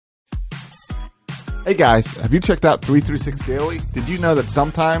Hey guys, have you checked out 336 Daily? Did you know that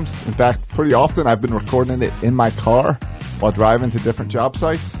sometimes, in fact pretty often, I've been recording it in my car while driving to different job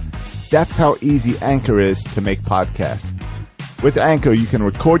sites? That's how easy Anchor is to make podcasts. With Anchor, you can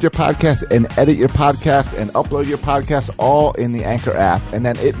record your podcast and edit your podcast and upload your podcast all in the Anchor app, and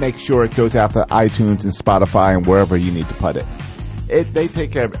then it makes sure it goes out to iTunes and Spotify and wherever you need to put it. They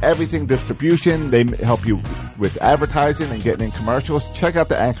take care of everything distribution. They help you with advertising and getting in commercials. Check out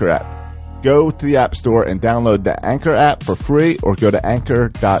the Anchor app. Go to the App Store and download the Anchor app for free, or go to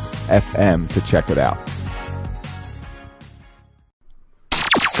anchor.fm to check it out.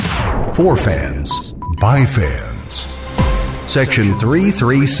 For fans, by fans. Section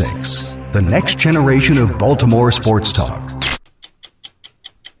 336, the next generation of Baltimore sports talk.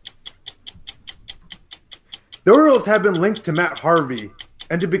 The Orioles have been linked to Matt Harvey.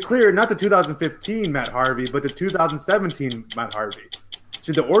 And to be clear, not the 2015 Matt Harvey, but the 2017 Matt Harvey.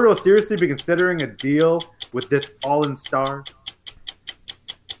 Should the Orioles seriously be considering a deal with this fallen star?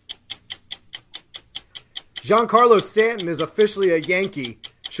 Giancarlo Stanton is officially a Yankee.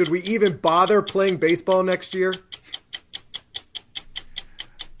 Should we even bother playing baseball next year?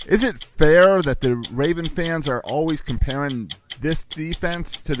 Is it fair that the Raven fans are always comparing this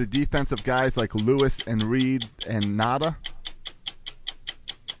defense to the defense of guys like Lewis and Reed and Nada?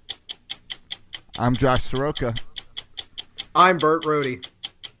 I'm Josh Soroka. I'm Bert Rohde.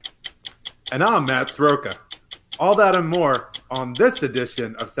 And I'm Matt Soroka. All that and more on this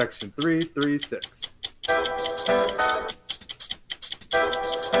edition of Section 336.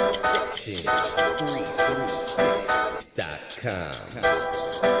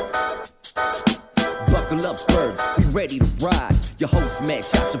 Buckle up, birds, we ready to ride. Your host, Matt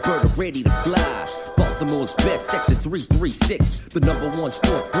Josh and Bert, are ready to fly. Baltimore's best, Section 336, the number one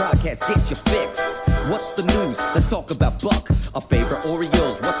sports broadcast. Get your fix. What's the news? Let's talk about Buck, our favorite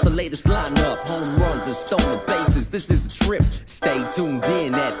Orioles. What's the latest lineup? Home runs and stolen bases. This is a trip. Stay tuned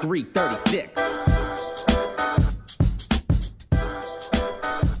in at 336.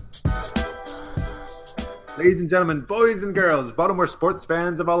 Ladies and gentlemen, boys and girls, Baltimore sports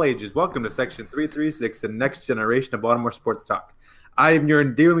fans of all ages, welcome to Section 336, the next generation of Baltimore sports talk. I am your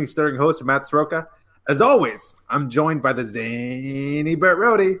endearingly stirring host, Matt Soroka. As always, I'm joined by the zany Bert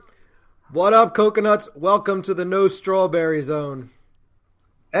Rohde. What up, coconuts? Welcome to the no strawberry zone.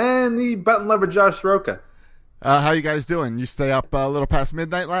 And the button lover, Josh Soroka. How you guys doing? You stay up a little past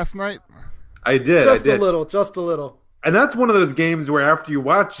midnight last night? I did. Just a little. And that's one of those games where after you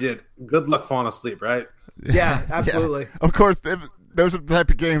watch it, good luck falling asleep, right? Yeah, absolutely. Yeah. Of course, those are the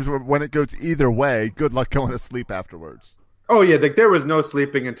type of games where when it goes either way, good luck going to sleep afterwards. Oh, yeah, like there was no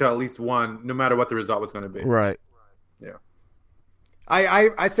sleeping until at least one, no matter what the result was going to be. Right. Yeah.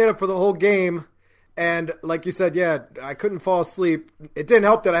 I stayed up for the whole game, and like you said, yeah, I couldn't fall asleep. It didn't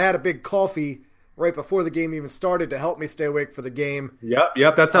help that I had a big coffee right before the game even started to help me stay awake for the game. Yep,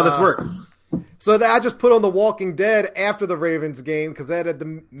 that's how this works. So I just put on The Walking Dead after the Ravens game because that had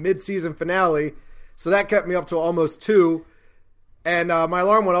the mid-season finale. So that kept me up to almost 2, and my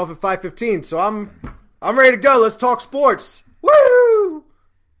alarm went off at 5:15. So I'm ready to go. Let's talk sports. Woo!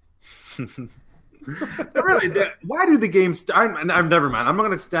 Really, why do the games start? Never mind. I'm not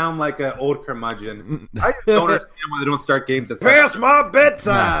going to sound like an old curmudgeon. I just don't understand why they don't start games at 7. Past my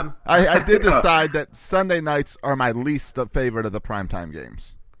bedtime. No. I did decide that Sunday nights are my least favorite of the primetime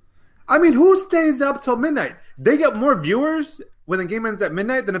games. I mean, who stays up till midnight? They get more viewers when the game ends at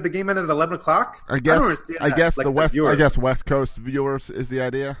midnight than if the game ended at 11 o'clock? I guess like West Coast viewers is the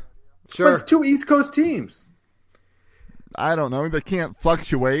idea. Sure. But it's 2 East Coast teams. I don't know. They can't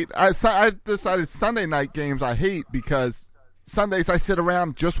fluctuate. I decided Sunday night games I hate because Sundays I sit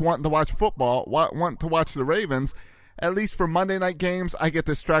around just wanting to watch football, wanting to watch the Ravens. At least for Monday night games, I get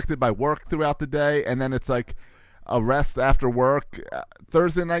distracted by work throughout the day, and then it's like a rest after work.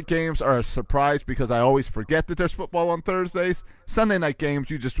 Thursday night games are a surprise because I always forget that there's football on Thursdays. Sunday night games,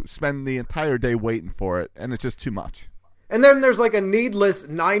 you just spend the entire day waiting for it, and it's just too much. And then there's like a needless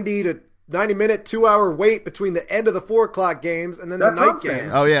 90-minute, 2-hour wait between the end of the 4 o'clock games and then the night game.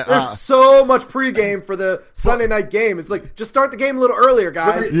 Oh, yeah. There's so much pregame for the Sunday night game. It's like, just start the game a little earlier,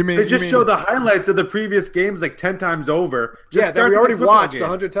 guys. They just show the highlights of the previous games like 10 times over. That we already watched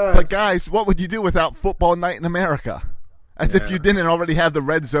 100 times. But, guys, what would you do without football night in America? As if you didn't already have the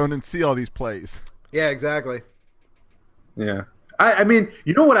red zone and see all these plays. Yeah, exactly. Yeah. I mean,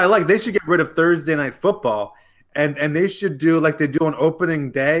 you know what I like? They should get rid of Thursday night football, and they should do like they do on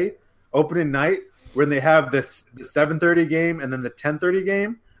opening night, when they have the 7:30 game and then the 10:30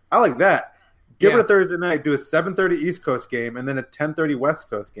 game. I like that. Give it a Thursday night, do a 7:30 East Coast game, and then a 10:30 West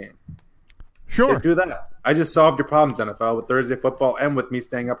Coast game. Sure. Yeah, do that. I just solved your problems, NFL, with Thursday football and with me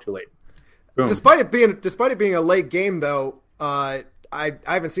staying up too late. Boom. Despite it being a late game, though, I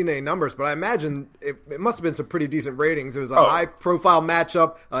haven't seen any numbers, but I imagine it must have been some pretty decent ratings. It was a high-profile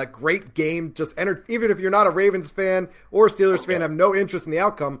matchup, a great game. Even if you're not a Ravens fan or a Steelers fan, have no interest in the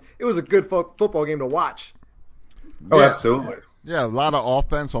outcome, it was a good football game to watch. Oh, Yeah. absolutely. Yeah, a lot of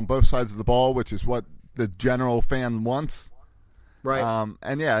offense on both sides of the ball, which is what the general fan wants. Right.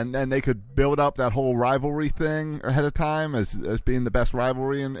 And they could build up that whole rivalry thing ahead of time as being the best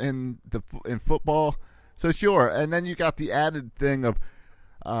rivalry in football. So sure, and then you got the added thing of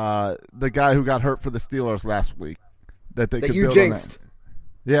the guy who got hurt for the Steelers last week that they could you build jinxed.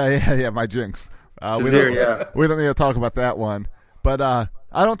 On that. Yeah, my jinx. We Shazier, don't need to talk about that one, but I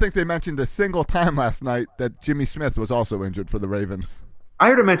don't think they mentioned a single time last night that Jimmy Smith was also injured for the Ravens. I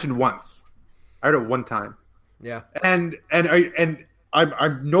heard it mentioned once. I heard it one time. Yeah. And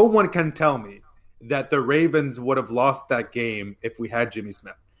no one can tell me that the Ravens would have lost that game if we had Jimmy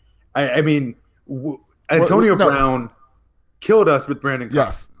Smith. I mean, Antonio Brown killed us with Brandon Carr.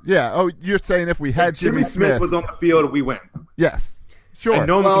 Yes. Yeah. Oh, you're saying if we had Jimmy Smith was on the field, we win. Yes. Sure. And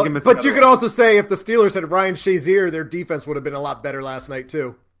no one can give us but another you could one. also say if the Steelers had Ryan Shazier, their defense would have been a lot better last night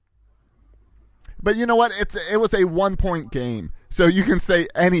too. But you know what? It was a 1-point game, so you can say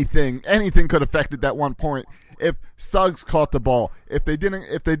anything. Anything could have affected that 1 point. If Suggs caught the ball, if they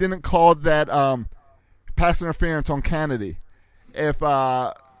didn't call that pass interference on Kennedy, if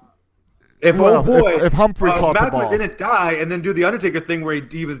Humphrey caught the ball, didn't die and then do the Undertaker thing where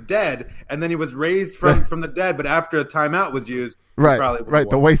he was dead and then he was raised from the dead, but after a timeout was used, right,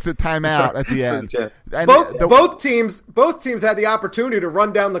 the wasted timeout at the end. And both teams had the opportunity to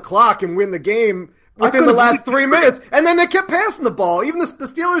run down the clock and win the game within the last 3 minutes, and then they kept passing the ball. Even the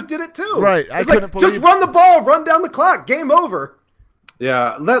Steelers did it too. Right, Just run the ball, run down the clock, game over.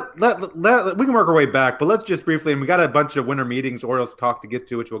 Yeah, we can work our way back, but let's just briefly, and we got a bunch of winter meetings, Orioles talk to get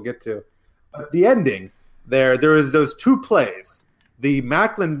to, which we'll get to. But the ending, there was those two plays, the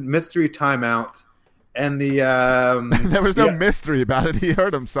Macklin mystery timeout, and the there was no mystery about it. He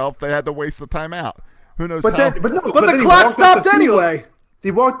hurt himself. They had to waste the timeout. Who knows? But how? The clock stopped anyway. He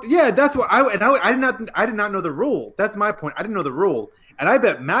walked. Yeah, that's what I did not know the rule. That's my point. I didn't know the rule, and I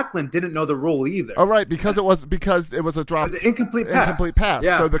bet Macklin didn't know the rule either. Oh, right, because it was a drop, It was an incomplete pass.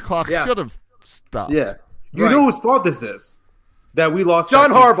 Yeah. So the clock should have stopped. Yeah, you know whose fault this is? That we lost.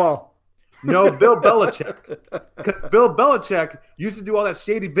 John Harbaugh. No, Bill Belichick. Because Bill Belichick used to do all that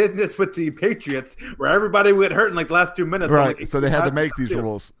shady business with the Patriots where everybody would get hurt in like the last 2 minutes. Right, so they had to make these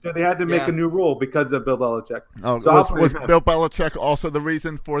rules. So they had to make a new rule because of Bill Belichick. Oh, so was Bill Belichick also the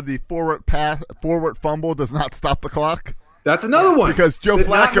reason for the forward fumble does not stop the clock? That's another one. Because Joe Did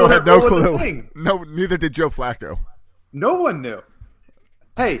not know Flacco had that no rule was a clue. thing. No, neither did Joe Flacco. No one knew.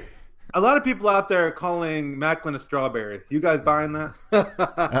 Hey, a lot of people out there calling Macklin a strawberry. You guys buying that?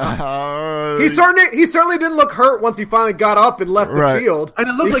 He certainly didn't look hurt once he finally got up and left the field. And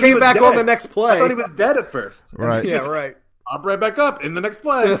it looked he like came he was back dead. on the next play. I thought he was dead at first. Right. Yeah, right. Hop right back up in the next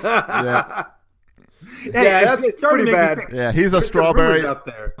play. Yeah. Yeah, that's it started pretty to make me bad. think, Yeah, he's a there's some strawberry. rumors out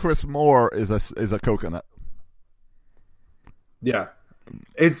there. Chris Moore is a coconut. Yeah.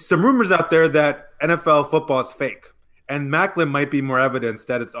 It's some rumors out there that NFL football is fake. And Macklin might be more evidence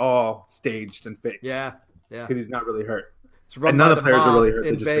that it's all staged and fake. Yeah. Because he's not really hurt. It's run And by none of the the players are mob really hurt. in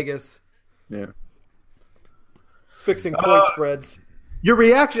They're just- Vegas, Yeah. fixing point spreads. Your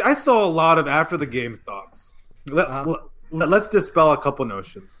reaction, I saw a lot of after the game thoughts. Let's dispel a couple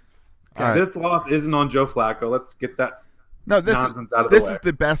notions. Okay, All right. this loss isn't on Joe Flacco. Let's get that No, nonsense out of the way. is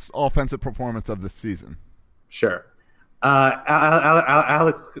the best offensive performance of the season. Sure.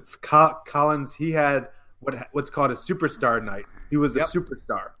 Alex Collins, he had what's called a superstar night. He was a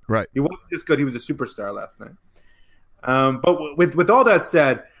superstar. Right. He wasn't just good. He was a superstar last night. But with all that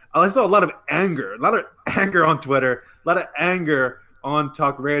said, I saw a lot of anger on Twitter, a lot of anger on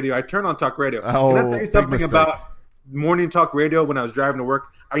talk radio. I turned on talk radio. Oh, Can I tell you big something mistake. about morning talk radio when I was driving to work?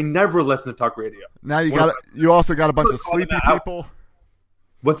 I never listen to talk radio. Now you also got a bunch of calling sleepy that out. people.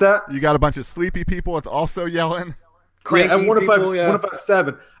 What's that? You got a bunch of sleepy people. It's also yelling. Cranky yeah, and people, yeah.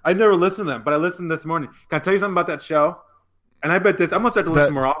 105.7. I never listened to them, but I listened this morning. Can I tell you something about that show? And I bet this. I'm gonna start to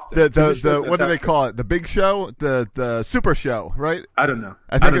listen more often. The what do they call it? The big show, the super show, right? I don't know.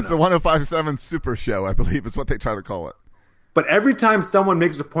 I think don't it's know. the 105.7 super show. I believe is what they try to call it. But every time someone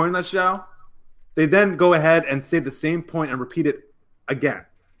makes a point on that show, they then go ahead and say the same point and repeat it again.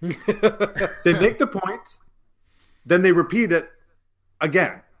 They make the point, then they repeat it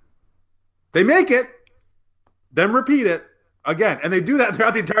again. They make it, then repeat it again. And they do that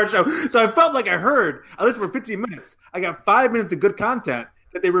throughout the entire show. So I felt like I heard, at least for 15 minutes, I got 5 minutes of good content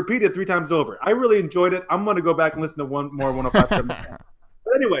that they repeated 3 times over. I really enjoyed it. I'm going to go back and listen to one more 105.7.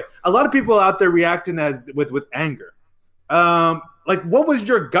 But anyway, a lot of people out there reacting with anger. Like, what was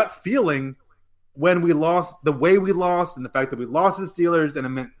your gut feeling when we lost, the way we lost, and the fact that we lost the Steelers, and it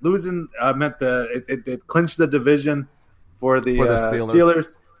meant losing it clinched the division for the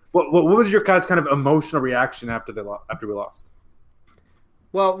Steelers. What was your guys' kind of emotional reaction after we lost?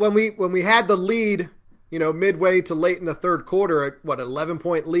 Well, when we had the lead, midway to late in the third quarter, at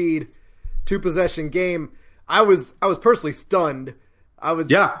 11-point lead, 2-possession game, I was personally stunned. I was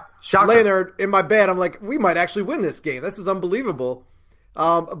laying there in my bed. I'm like, we might actually win this game. This is unbelievable.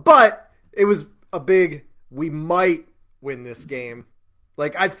 But it was a big, we might win this game.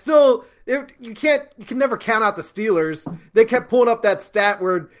 Like, you can never count out the Steelers. They kept pulling up that stat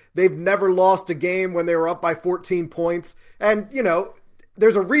where they've never lost a game when they were up by 14 points. And,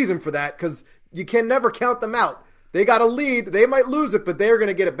 there's a reason for that, because you can never count them out. They got a lead. They might lose it, but they're going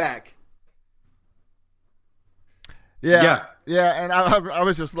to get it back. Yeah. And I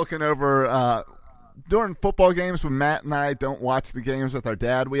was just looking over during football games when Matt and I don't watch the games with our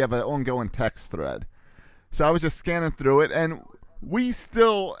dad. We have an ongoing text thread. So I was just scanning through it, and we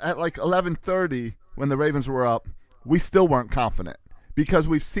still, at like 11:30 when the Ravens were up, we still weren't confident because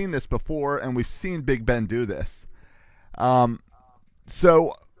we've seen this before and we've seen Big Ben do this.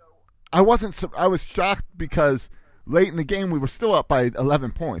 So I was shocked because late in the game we were still up by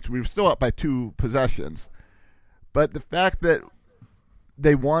 11 points. We were still up by 2 possessions. But the fact that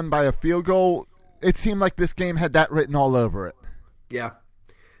they won by a field goal, it seemed like this game had that written all over it. Yeah.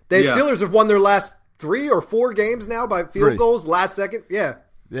 The Steelers have won their last 3 or 4 games now by field goals last second. Yeah.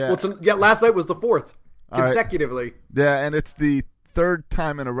 Well, last night was the 4th consecutively. Right. Yeah, and it's the 3rd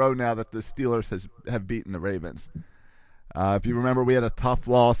time in a row now that the Steelers have beaten the Ravens. If you remember, we had a tough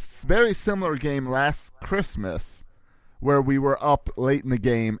loss, very similar game last Christmas where we were up late in the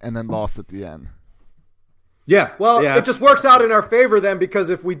game and then lost at the end. Yeah. Well, it just works out in our favor then, because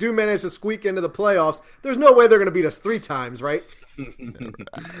if we do manage to squeak into the playoffs, there's no way they're going to beat us 3 times, right?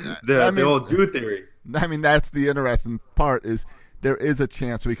 The old Jew theory. I mean, that's the interesting part, is there is a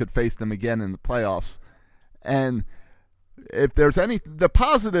chance we could face them again in the playoffs. And if there's the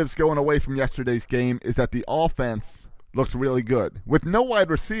positives going away from yesterday's game is that the offense looked really good. With no wide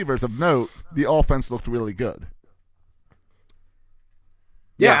receivers of note, the offense looked really good.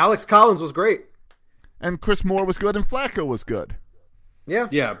 Yeah, Alex Collins was great. And Chris Moore was good, and Flacco was good.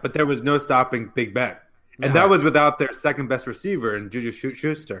 Yeah, but there was no stopping Big Ben. And that was without their second-best receiver in Juju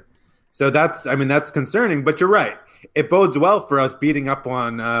Schuster. So that's concerning, but you're right. It bodes well for us beating up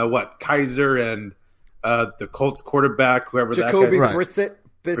on, Kaiser and the Colts quarterback, whoever Jacoby that guy is.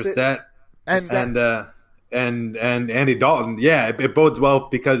 Brissett. And Andy Dalton. Yeah, it bodes well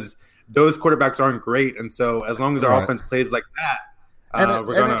because those quarterbacks aren't great. And so as long as our offense plays like that,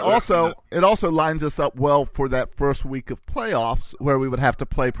 it also lines us up well for that first week of playoffs where we would have to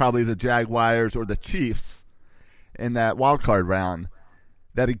play probably the Jaguars or the Chiefs in that wild card round.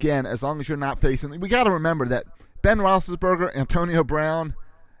 That again, as long as you're not facing, we got to remember that Ben Roethlisberger, Antonio Brown,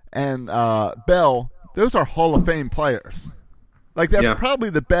 and Bell, those are Hall of Fame players. Like that's probably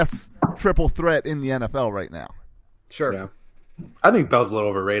the best triple threat in the NFL right now. Sure. Yeah. I think Bell's a little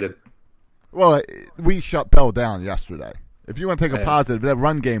overrated. Well, we shut Bell down yesterday. If you want to take a positive, that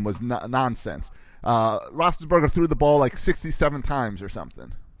run game was nonsense. Roethlisberger threw the ball like 67 times or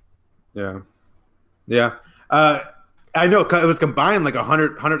something. Yeah. I know it was combined like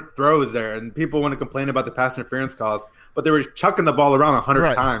 100 throws there, and people want to complain about the pass interference calls, but they were chucking the ball around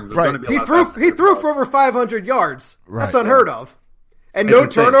 100 times. Right. He threw for over 500 yards. Right. That's unheard of. And no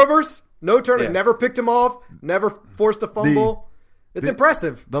turnovers. Never picked him off. Never forced a fumble. It's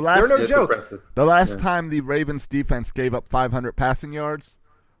impressive. They're no joke. Impressive. The last time the Ravens defense gave up 500 passing yards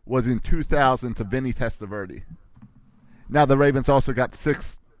was in 2000 to Vinny Testaverde. Now the Ravens also got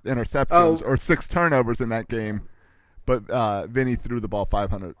 6 interceptions or 6 turnovers in that game, but Vinny threw the ball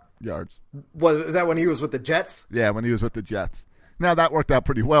 500 yards. Is that when he was with the Jets? Yeah, when he was with the Jets. Now that worked out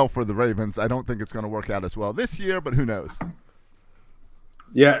pretty well for the Ravens. I don't think it's going to work out as well this year, but who knows?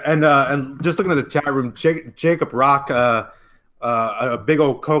 Yeah, and just looking at the chat room, Jacob Rock, a big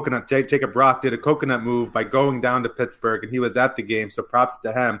old coconut. Jacob Rock did a coconut move by going down to Pittsburgh, and he was at the game. So props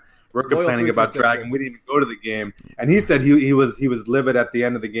to him. We're complaining about dragging. We didn't even go to the game, and he said he was livid at the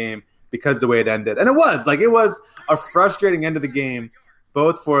end of the game because the way it ended, and it was a frustrating end of the game,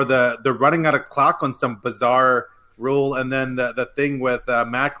 both for the running out of clock on some bizarre rule, and then the thing with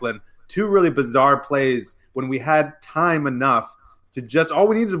Macklin. 2 really bizarre plays when we had time enough. To just all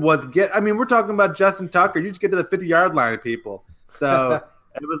we needed was we're talking about Justin Tucker. You just get to the 50-yard line, people. So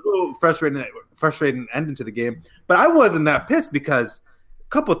it was a little frustrating ending to the game. But I wasn't that pissed because a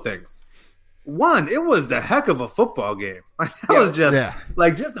couple things. one, it was a heck of a football game. That was just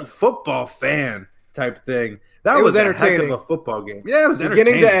just a football fan type thing. That was entertaining. A heck of a football game. Yeah, it was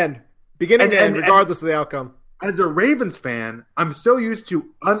beginning to end. Beginning to end, regardless of the outcome. As a Ravens fan, I'm so used to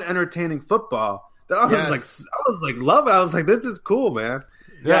unentertaining football that I was love it. I was like, this is cool, man.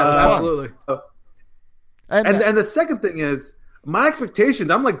 Yes, absolutely. And the second thing is my expectations.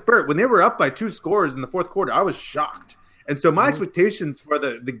 I'm like Bert, when they were up by 2 scores in the fourth quarter, I was shocked. And so my expectations for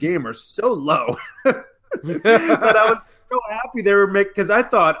the game are so low that I was so happy they were making, because I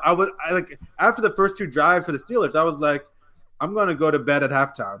thought after the first 2 drives for the Steelers, I was like, I'm going to go to bed at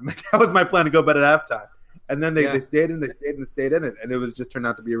halftime. That was my plan, to go to bed at halftime. And then they stayed in it, and it was just turned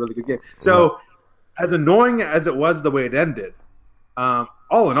out to be a really good game. So as annoying as it was the way it ended,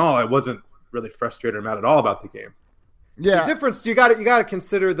 all in all, I wasn't really frustrated or mad at all about the game. Yeah. The difference you got to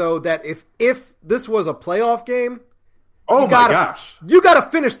consider though that if this was a playoff game, you got to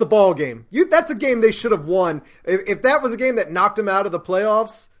finish the ball game. That's a game they should have won. If that was a game that knocked them out of the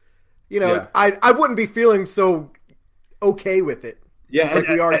playoffs, I wouldn't be feeling so okay with it. Yeah, like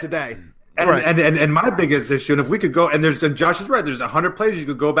we are today. And my biggest issue, and if we could go, and Josh is right, there's 100 plays you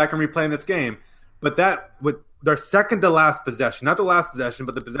could go back and replay in this game, but that with their second to last possession, not the last possession,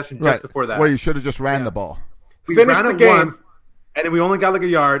 but the possession just before that, where you should have just ran the ball. We finished the game once, and then we only got like a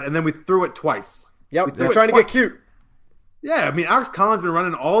yard, and then we threw it twice. Yep, they're trying to get cute. Yeah, I mean, Alex Collins has been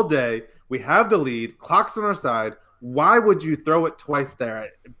running all day. We have the lead. Clock's on our side. Why would you throw it twice there?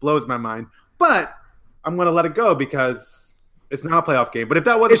 It blows my mind. But I'm going to let it go because it's not a playoff game. But if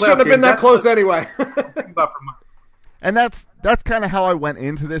that was a playoff game, it shouldn't have been that close anyway. And that's kind of how I went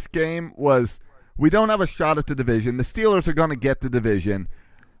into this game was we don't have a shot at the division. The Steelers are going to get the division.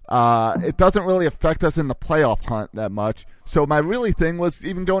 It doesn't really affect us in the playoff hunt that much. So my really thing was,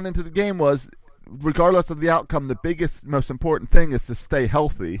 even going into the game, was regardless of the outcome, the biggest, most important thing is to stay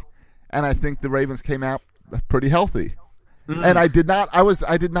healthy. And I think the Ravens came out pretty healthy. Mm-hmm. And I did not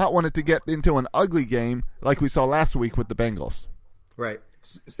want it to get into an ugly game like we saw last week with the Bengals. Right.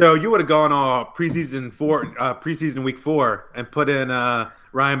 So you would have gone all preseason week 4 and put in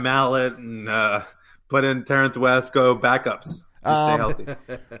Ryan Mallett and put in Terrence West, go backups to stay healthy.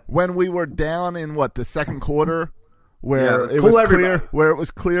 When we were down in the second quarter, where it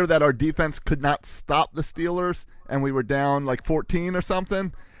was clear that our defense could not stop the Steelers, and we were down like 14 or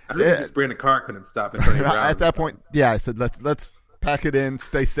something. I think just Brandon Carr couldn't stop it. At that point, I said let's pack it in,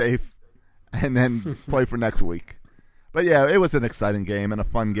 stay safe, and then play for next week. But yeah, it was an exciting game and a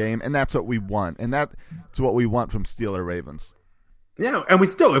fun game, and that's what we want, and that's what we want from Steeler Ravens. Yeah, and we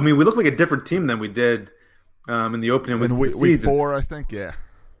look like a different team than we did in the opening week of the season. Week 4, I think, yeah.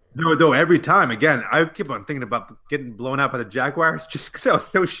 No, every time. Again, I keep on thinking about getting blown out by the Jaguars just because I was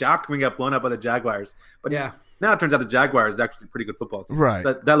so shocked when we got blown out by the Jaguars. But now it turns out the Jaguars is actually a pretty good football team. Right.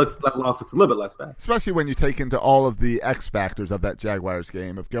 That loss looks a little bit less bad. Especially when you take into all of the X factors of that Jaguars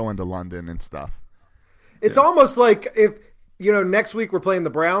game of going to London and stuff. It's almost like if, next week we're playing the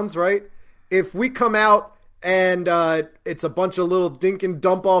Browns, right? If we come out and it's a bunch of little dink and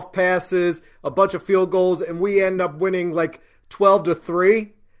dump off passes, a bunch of field goals, and we end up winning like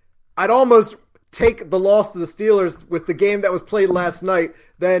 12-3, I'd almost take the loss to the Steelers with the game that was played last night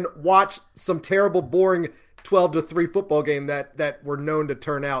than watch some terrible, boring 12-3 football game that we're known to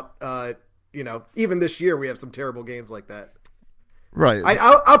turn out. Even this year we have some terrible games like that. Right.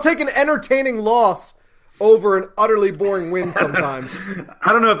 I'll take an entertaining loss over an utterly boring win sometimes.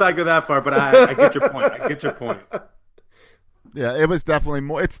 I don't know if I go that far, but I get your point. Yeah, it was definitely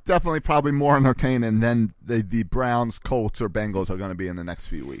more. It's definitely probably more entertaining than the Browns, Colts, or Bengals are going to be in the next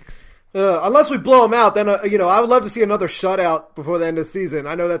few weeks. Unless we blow them out, then I would love to see another shutout before the end of the season.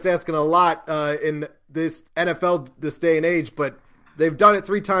 I know that's asking a lot in this NFL this day and age, but they've done it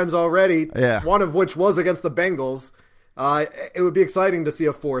 3 times already. Yeah. One of which was against the Bengals. It would be exciting to see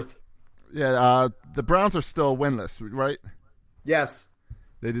a fourth. Yeah, the Browns are still winless, right? Yes.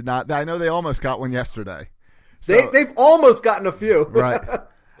 They did not. I know they almost got one yesterday. So, they've almost gotten a few. Right.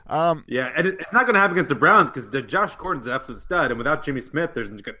 Yeah, and it's not going to happen against the Browns because Josh Gordon's an absolute stud, and without Jimmy Smith, there's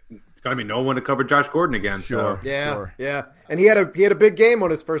going to be no one to cover Josh Gordon again. Sure. So. Yeah. And he had a big game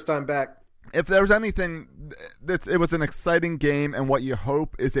on his first time back. If there was anything, it was an exciting game, and what you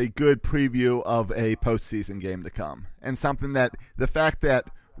hope is a good preview of a postseason game to come, and something that the fact that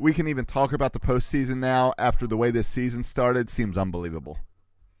we can even talk about the postseason now after the way this season started seems unbelievable.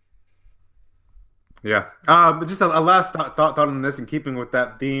 Yeah. Just a last thought on this, in keeping with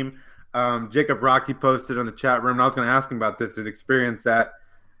that theme. Jacob Rocky posted on the chat room, and I was going to ask him about this, his experience at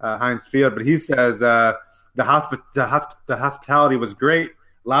Heinz Field, but he says the hospitality was great.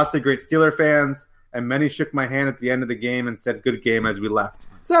 Lots of great Steeler fans. and many shook my hand at the end of the game and said, "Good game," as we left.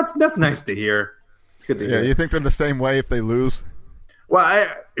 So that's nice to hear. It's good to hear. Yeah, you think they're the same way if they lose? Well,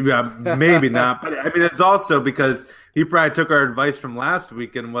 maybe not, but I mean, it's also because he probably took our advice from last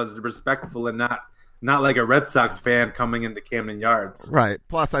week and was respectful and not like a Red Sox fan coming into Camden Yards. Right.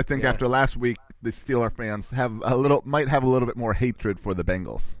 Plus, I think after last week, the Steeler fans might have a little bit more hatred for the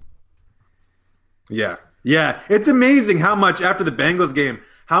Bengals. Yeah. It's amazing how much after the Bengals game,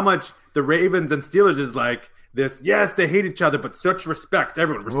 how much the Ravens and Steelers is like this. Yes, they hate each other, but such respect.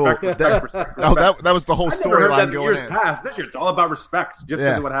 Everyone respect. Oh, that was the whole storyline going in. Past. This year, it's all about respect. Just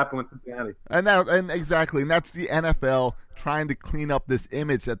because of what happened with Cincinnati. And exactly, and that's the NFL trying to clean up this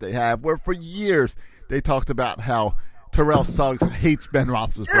image that they have, where for years they talked about how Terrell Suggs hates Ben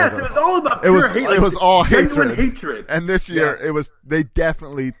Roethlisberger. Yes, it was all about pure hate. It was all hatred. And this year, they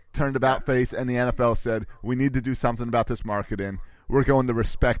definitely turned about face, and the NFL said, we need to do something about this marketing. We're going the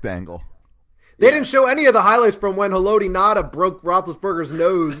respect angle. They didn't show any of the highlights from when Haloti Ngata broke Roethlisberger's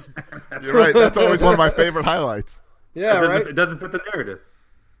nose. You're right. That's always one of my favorite highlights. Yeah, right? It doesn't fit the narrative.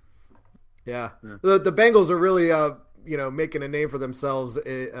 Yeah. The Bengals are really making a name for themselves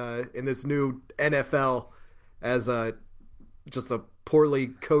in this new NFL as just a poorly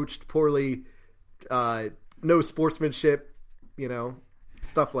coached, no sportsmanship,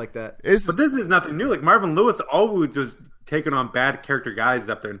 stuff like that. But this is nothing new. Like Marvin Lewis always was taking on bad character guys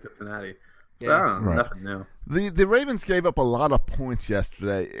up there in Cincinnati. So I don't know, nothing new. The Ravens gave up a lot of points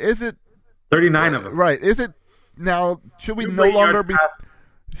yesterday. Is it 39 of them? Right. Is it now? Should we no longer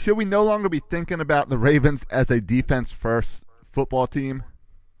be thinking about the Ravens as a defense-first football team?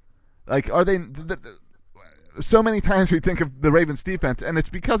 Like, are they? So many times we think of the Ravens defense, and it's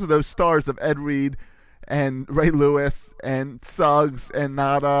because of those stars of Ed Reed and Ray Lewis and Suggs and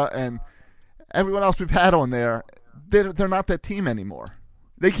Ngata and everyone else we've had on there. They're not that team anymore.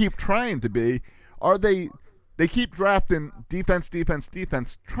 They keep trying to be. They keep drafting defense,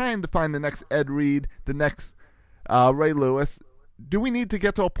 trying to find the next Ed Reed, the next Ray Lewis. Do we need to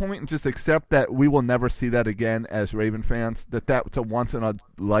get to a point and just accept that we will never see that again as Raven fans, that's a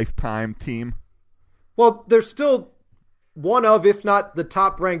once-in-a-lifetime team? Well, they're still one of, if not the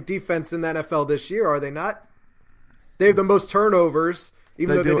top-ranked defense in the NFL this year, are they not? They have the most turnovers,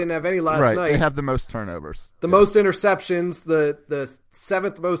 even though they didn't have any last night. Right, they have the most turnovers. The most interceptions, the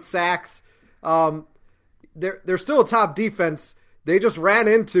seventh most sacks. They're still a top defense. They just ran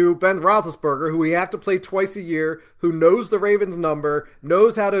into Ben Roethlisberger, who we have to play twice a year, who knows the Ravens' number,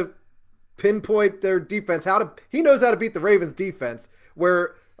 knows how to pinpoint their defense. He knows how to beat the Ravens' defense,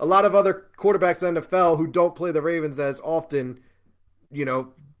 where a lot of other quarterbacks in the NFL who don't play the Ravens as often,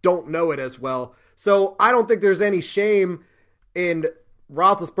 don't know it as well. So I don't think there's any shame in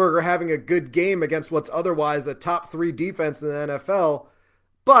Roethlisberger having a good game against what's otherwise a top 3 defense in the NFL.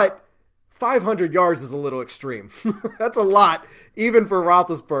 But 500 yards is a little extreme. That's a lot, even for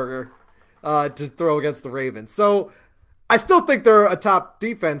Roethlisberger, to throw against the Ravens. So I still think they're a top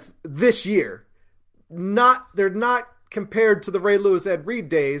defense this year. They're not compared to the Ray Lewis, Ed Reed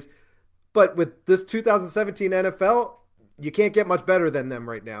days, but with this 2017 NFL, you can't get much better than them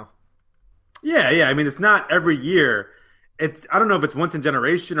right now. Yeah. I mean, it's not every year. I don't know if it's once in a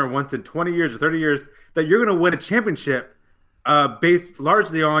generation or once in 20 years or 30 years that you're going to win a championship based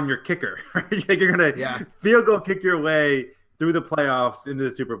largely on your kicker. Right? Like you're going to field goal kick your way through the playoffs into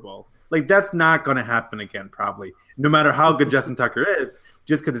the Super Bowl. Like that's not going to happen again, probably. No matter how good Justin Tucker is,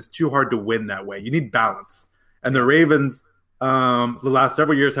 just because it's too hard to win that way. You need balance. And the Ravens, the last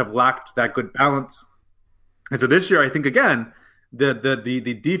several years have lacked that good balance. And so this year, I think again, the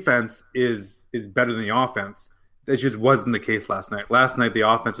defense is better than the offense. That just wasn't the case last night. Last night, the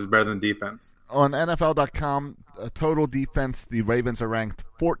offense was better than the defense. On NFL.com, total defense, the Ravens are ranked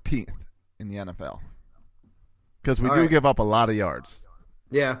 14th in the NFL. Because we do give up a lot of yards.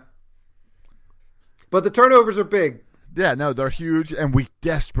 Yeah. But the turnovers are big. Yeah, no, they're huge, and we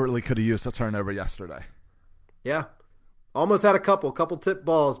desperately could have used a turnover yesterday. Yeah. Almost had a couple tip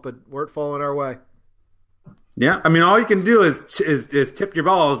balls, but weren't falling our way. Yeah, I mean, all you can do is tip your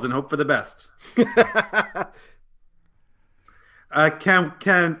balls and hope for the best. Can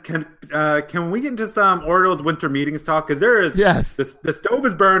we get into some Orioles winter meetings talk? Because there is the stove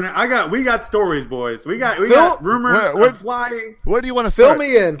is burning. We got stories, boys. We got rumors of flying. Where do you want to start? Fill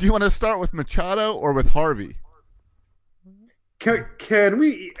me in. Do you want to start with Machado or with Harvey? Can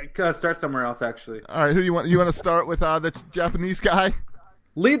we start somewhere else? Actually, all right. Who do you want? You want to start with the Japanese guy?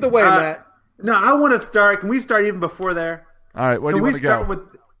 Lead the way, Matt. No, I want to start. Can we start even before there? All right. Where do you want to go? Can we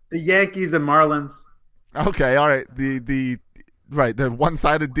start with the Yankees and Marlins? Okay. All right. The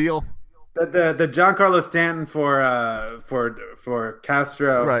one-sided deal. The Giancarlo Stanton for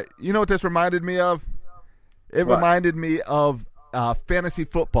Castro. Right. You know what this reminded me of? It What? reminded me of fantasy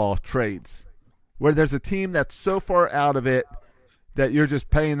football trades, where there's a team that's so far out of it that you're just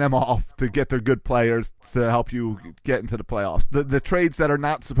paying them off to get their good players to help you get into the playoffs. The trades that are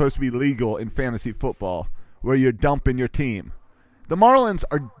not supposed to be legal in fantasy football, where you're dumping your team. The Marlins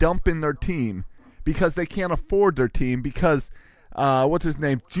are dumping their team because they can't afford their team because, what's his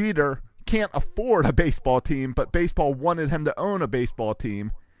name, Jeter can't afford a baseball team, but baseball wanted him to own a baseball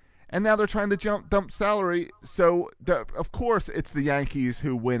team. And now they're trying to dump salary, so of course it's the Yankees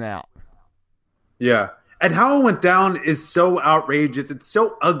who win out. Yeah. And how it went down is so outrageous. It's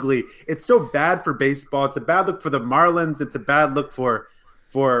so ugly. It's so bad for baseball. It's a bad look for the Marlins. It's a bad look for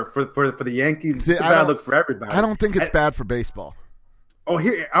the Yankees. It's a bad look for everybody. I don't think it's bad for baseball. Oh,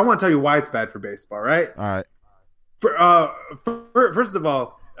 here I want to tell you why it's bad for baseball, right? All right. First of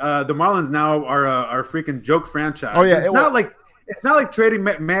all, the Marlins now are a freaking joke franchise. Oh, yeah, It's not like trading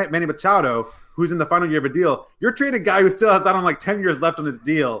Manny Machado, who's in the final year of a deal. You're trading a guy who still has, 10 years left on his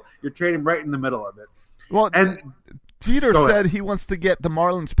deal. You're trading right in the middle of it. Well, And Jeter Go said ahead. he wants to get the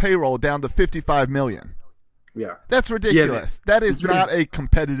Marlins payroll down to $55 million. yeah, That's ridiculous. That is it's not a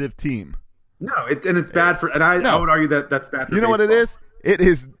competitive team. no, it's bad for. And I would argue that that's bad for. You know what it baseball.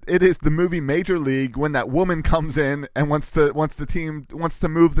 is? It is the movie Major League when that woman comes in and wants to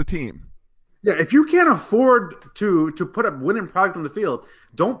move the team. Yeah, if you can't afford to put a winning product on the field,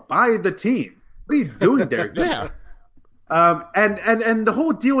 don't buy the team. What are you doing there? Yeah. And the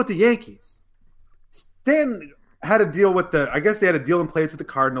whole deal with the Yankees. Stan had a deal with I guess they had a deal in place with the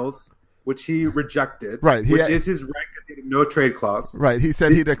Cardinals, which he rejected. Right, Which is his right because he had no trade clause. Right. He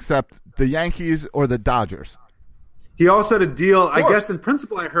said he'd accept the Yankees or the Dodgers. He also had a deal, I course. guess in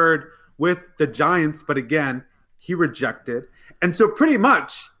principle I heard, with the Giants, but again, he rejected. And so pretty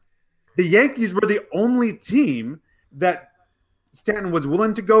much the Yankees were the only team that Stanton was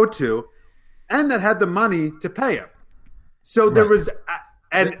willing to go to and that had the money to pay him. So there was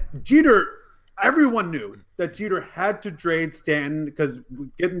 – and Jeter – everyone knew that Jeter had to trade Stanton because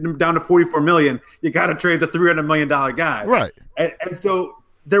getting him down to $44 million, you got to trade the $300 million guy. Right. And so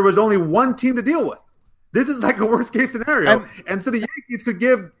there was only one team to deal with. This is like a worst-case scenario. And so the Yankees could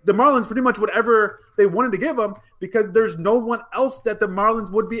give the Marlins pretty much whatever they wanted to give them because there's no one else that the Marlins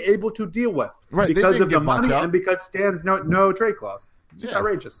would be able to deal with Right, they because didn't of the give much money up. and because Stan's no trade clause. It's just Yeah.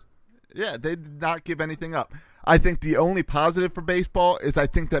 outrageous. Yeah, they did not give anything up. I think the only positive for baseball is I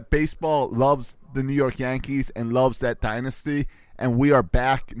think that baseball loves the New York Yankees and loves that dynasty, and we are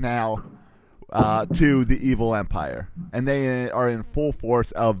back now to the evil empire. And they are in full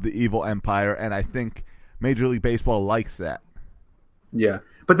force of the evil empire, and I think Major League Baseball likes that. Yeah.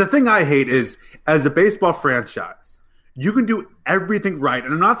 But the thing I hate is, as a baseball franchise, you can do everything right.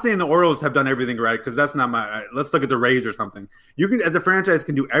 And I'm not saying the Orioles have done everything right because that's not my – let's look at the Rays or something. You can, as a franchise,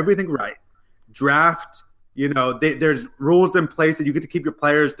 can do everything right. Draft – there's rules in place that you get to keep your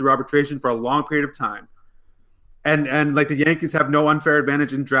players through arbitration for a long period of time. And like the Yankees have no unfair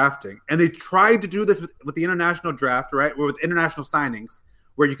advantage in drafting. And they tried to do this with the international draft, right? Or with international signings,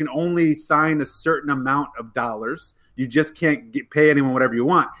 where you can only sign a certain amount of dollars. You just can't pay anyone whatever you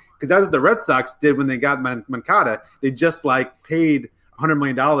want. Because that's what the Red Sox did when they got Moncada. They just paid $100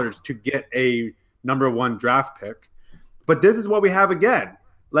 million to get a number one draft pick. But this is what we have again.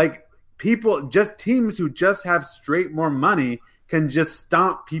 Teams who just have straight more money can just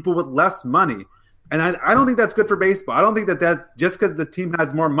stomp people with less money. And I don't think that's good for baseball. I don't think that just because the team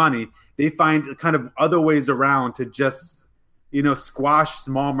has more money, they find kind of other ways around to just, squash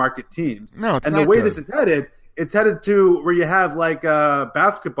small market teams. No, it's and not the way good. this is headed, it's headed to where you have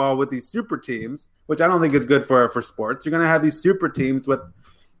basketball with these super teams, which I don't think is good for sports. You're going to have these super teams with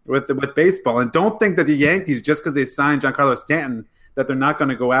baseball. And don't think that the Yankees, just because they signed Giancarlo Stanton, that they're not going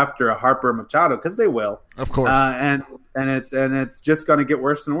to go after a Harper Machado, because they will, Of course. and it's just going to get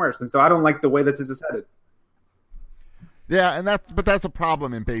worse and worse. And so I don't like the way that this is headed. Yeah, but that's a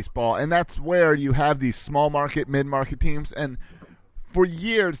problem in baseball, and that's where you have these small market, mid market teams. And for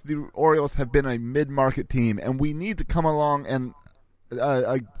years, the Orioles have been a mid market team, and we need to come along and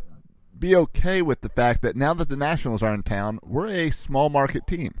be okay with the fact that now that the Nationals are in town, we're a small market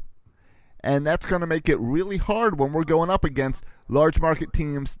team. And that's going to make it really hard when we're going up against large market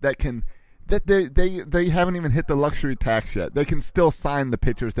teams that they haven't even hit the luxury tax yet. They can still sign the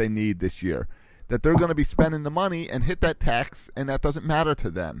pitchers they need this year. That they're going to be spending the money and hit that tax, and that doesn't matter to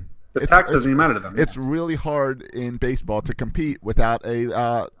them. The tax doesn't even matter to them. It's really hard in baseball to compete without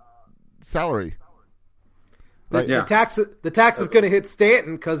a salary. The tax is going to hit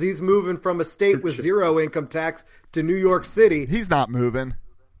Stanton because he's moving from a state with zero income tax to New York City. He's not moving.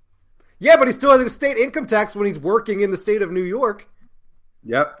 Yeah, but he still has a state income tax when he's working in the state of New York.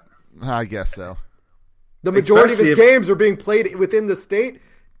 Yep. I guess so. The majority of his Especially games are being played within the state.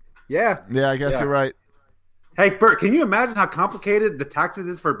 Yeah. Yeah, I guess Yeah. you're right. Hey, Bert, can you imagine how complicated the taxes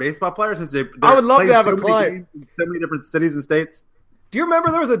is for baseball players since they? I would love to have so a many client. games in so many different cities and states. Do you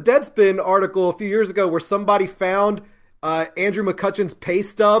remember there was a Deadspin article a few years ago where somebody found Andrew McCutcheon's pay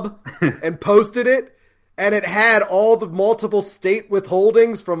stub and posted it, and it had all the multiple state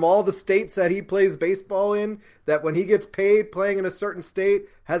withholdings from all the states that he plays baseball in, that when he gets paid playing in a certain state,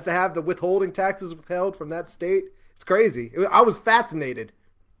 has to have the withholding taxes withheld from that state. It's crazy. I was fascinated.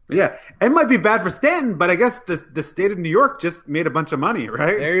 Yeah, it might be bad for Stanton, but I guess the state of New York just made a bunch of money,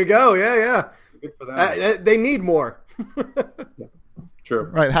 right? There you go. Yeah. Good for them. They need more. True.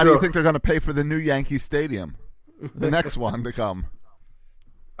 Right. How do True. you think they're going to pay for the new Yankee Stadium? The next one to come.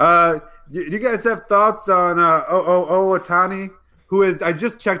 You guys have thoughts on Ohtani, who is? I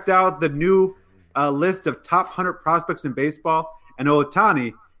just checked out the new list of top 100 prospects in baseball, and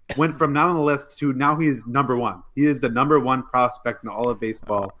Ohtani went from not on the list to now he is number one. He is the number one prospect in all of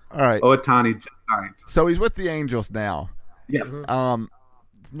baseball. All right. Ohtani just signed. So he's with the Angels now. Yes. Stuff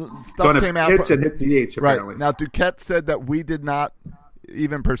Going came to out. pitch and hit DH, apparently. Right. Now, Duquette said that we did not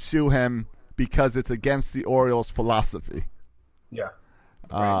even pursue him because it's against the Orioles' philosophy. Yeah.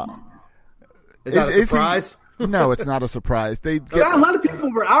 Is that a Is he- surprise? No, it's not a surprise. They A lot of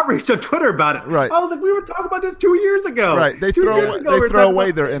people were outraged on Twitter about it. Right. I was like, we were talking about this 2 years ago. Right. They 2 throw years away- ago, they we were throw talking away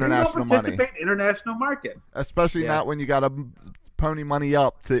about, their they don't international money. participate in international market. especially Yeah. not when you got to pony money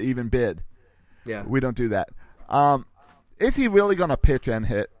up to even bid. Yeah. We don't do that. Is he really going to pitch and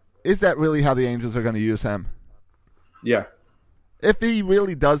hit? Is that really how the Angels are going to use him? Yeah. If he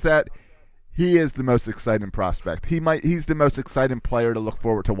really does that, he is the most exciting prospect. He's the most exciting player to look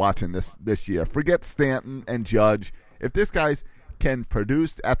forward to watching this year. Forget Stanton and Judge. If this guy can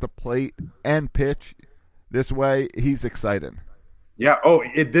produce at the plate and pitch this way, he's exciting. Yeah. Oh,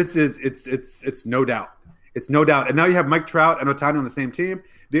 it's no doubt. It's no doubt. And now you have Mike Trout and Ohtani on the same team.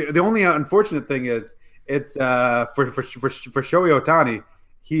 The only unfortunate thing is it's for Shohei Ohtani.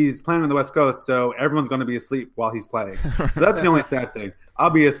 He's playing on the West Coast, so everyone's going to be asleep while he's playing. So that's the only sad thing. I'll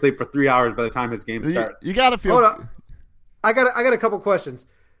be asleep for 3 hours by the time his game starts. You got to feel. Hold up. I got a couple questions.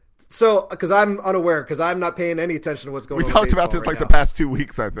 So, because I'm unaware, because I'm not paying any attention to what's going We on. with talked about baseball this right like now. the past 2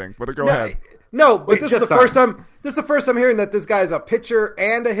 weeks, I think. But go ahead. No, but Wait, this is the just first signed. time. This is the first time hearing that this guy's a pitcher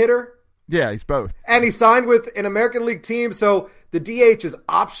and a hitter, Yeah, he's both. and he signed with an American League team. So the DH is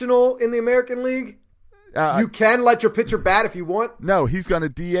optional in the American League. You can let your pitcher bat if you want. No, he's going to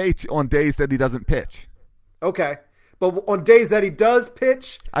DH on days that he doesn't pitch. Okay, but on days that he does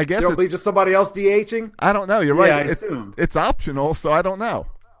pitch, I guess there'll it's- be just somebody else DHing. I don't know. You're Yeah, right. I assume. It's optional, so I don't know.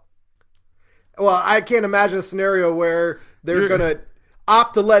 Well, I can't imagine a scenario where they're going to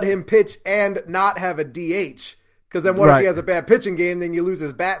opt to let him pitch and not have a DH. Because then what if Right. he has a bad pitching game, then you lose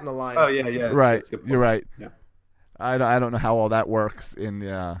his bat in the line. Oh, yeah. Right. That's a good point. You're right. Yeah. I don't know how all that works in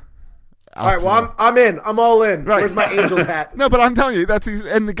the. All right, well, I'm in. I'm all in. Right. Where's my Angels hat? No, but I'm telling you,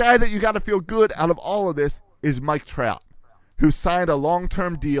 and the guy that you got to feel good out of all of this is Mike Trout, who signed a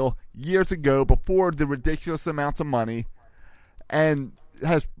long-term deal years ago before the ridiculous amounts of money, and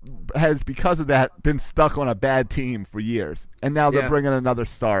has because of that been stuck on a bad team for years, and now they're Yeah. bringing another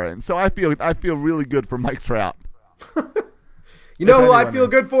star in. So I feel really good for Mike Trout. You know If who I'd anyone feel is.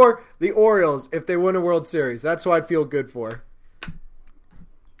 good for? The Orioles, if they win a World Series. That's who I'd feel good for.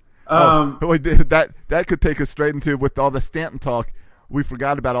 Boy, that could take us straight into, with all the Stanton talk, we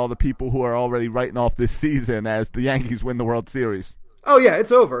forgot about all the people who are already writing off this season as the Yankees win the World Series. Oh, yeah,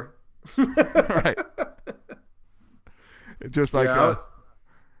 it's over. Right. Just like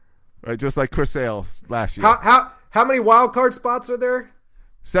just like Chris Sale last year. How many wild card spots are there?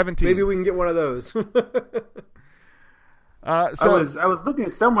 17. Maybe we can get one of those. I was looking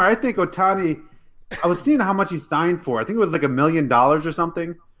at somewhere. I think Ohtani. I was seeing how much he signed for. I think it was like $1 million or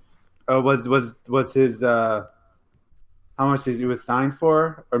something. Was his how much he was signed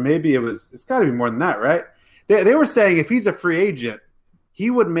for? Or maybe it's got to be more than that, right? They were saying if he's a free agent, he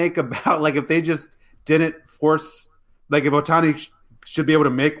would make about, like, if they just didn't force, like, if Ohtani should be able to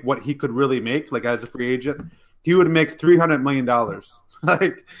make what he could really make, like, as a free agent, he would make $300 million,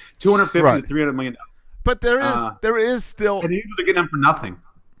 like $250 Right. to $300 million. But there is still, And the Eagles are getting him for nothing.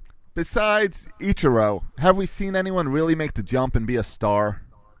 besides Ichiro, have we seen anyone really make the jump and be a star?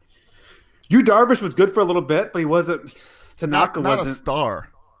 Yu Darvish was good for a little bit, but he wasn't. Tanaka Not a wasn't. star.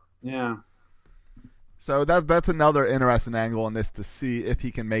 Yeah. So that's another interesting angle on this, to see if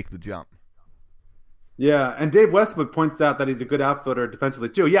he can make the jump. Yeah, and Dave Westwood points out that he's a good outfielder defensively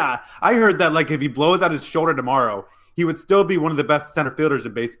too. Yeah, I heard that, like, if he blows out his shoulder tomorrow, he would still be one of the best center fielders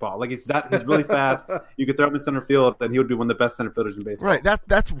in baseball. Like he's really fast. You could throw him in center field, and he would be one of the best center fielders in baseball. Right.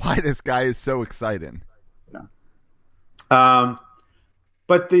 That's why this guy is so exciting. Yeah.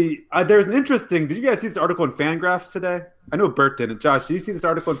 But there's an interesting. Did you guys see this article in Fangraphs today? I know Bert didn't. Josh, did you see this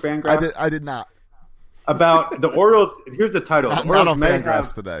article in Fangraphs? I did not. About the Orioles. Here's the title. Not on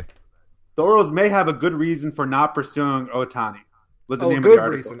Fangraphs today. The Orioles may have a good reason for not pursuing Ohtani. Was the name of the good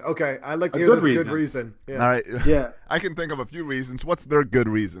article. reason. Okay, I'd like to A hear good this good reason. reason. Yeah. All right. Yeah. I can think of a few reasons. What's their good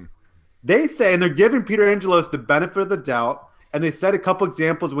reason? They say, and they're giving Peter Angelos the benefit of the doubt, and they said a couple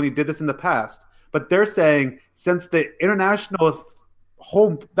examples when he did this in the past. But they're saying since the international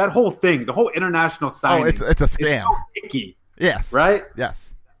that whole thing, the whole international signing, it's a scam. So icky. Yes. Right?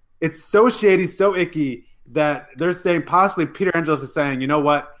 Yes. It's so shady, so icky that they're saying possibly Peter Angelos is saying, you know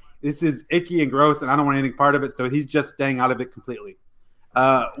what, this is icky and gross, and I don't want anything part of it, so he's just staying out of it completely.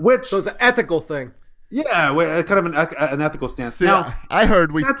 So it's an ethical thing. Yeah, kind of an ethical stance. See, now, I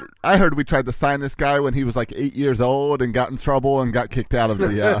heard we tried to sign this guy when he was like 8 years old and got in trouble and got kicked out of the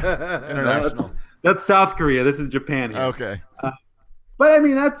international. That's South Korea. This is Japan here. Okay. But I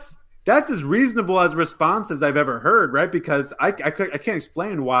mean, that's as reasonable as a response as I've ever heard, right? Because I can't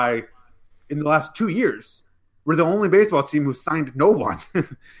explain why in the last 2 years we're the only baseball team who signed no one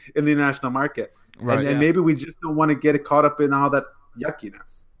in the international market. Right. And maybe we just don't want to get caught up in all that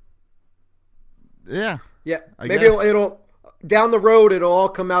yuckiness. Yeah. Yeah. I Maybe guess. it'll down the road it'll all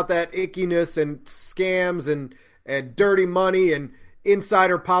come out that ickiness and scams and dirty money and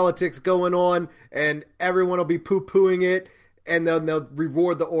insider politics going on, and everyone will be poo-pooing it, and then they'll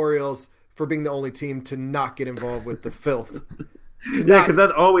reward the Orioles for being the only team to not get involved with the filth. Yeah, because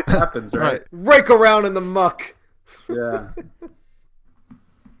that always happens, right? Rake around in the muck. Yeah.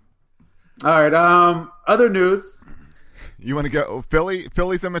 All right. Other news. You want to go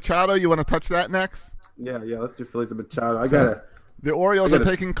Phillies and Machado? You want to touch that next? Yeah. Let's do Phillies and Machado. The Orioles are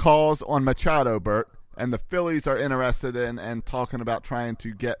taking calls on Machado, Bert, and the Phillies are interested in and talking about trying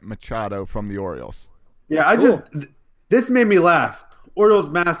to get Machado from the Orioles. Yeah, this made me laugh. Orioles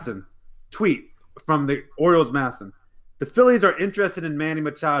Masson tweet from the Orioles Masson. The Phillies are interested in Manny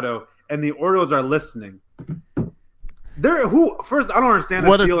Machado, and the Orioles are listening. First, I don't understand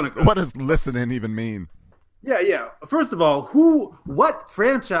this deal. What does listening even mean? Yeah. First of all, what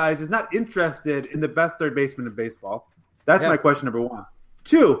franchise is not interested in the best third baseman in baseball? That's my question number one.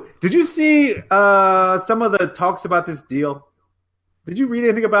 Two, did you see some of the talks about this deal? Did you read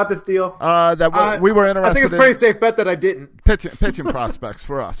anything about this deal? We were interested. I think it's a pretty safe bet that I didn't. Pitching prospects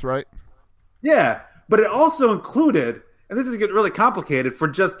for us, right? Yeah, but it also included, and this is getting really complicated for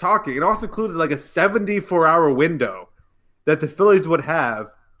just talking, it also included like a 74-hour window that the Phillies would have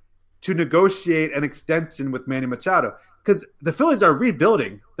to negotiate an extension with Manny Machado. Because the Phillies are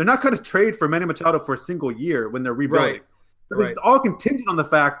rebuilding. They're not going to trade for Manny Machado for a single year when they're rebuilding. Right. It's all contingent on the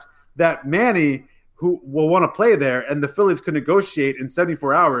fact that Manny, who will want to play there, and the Phillies could negotiate in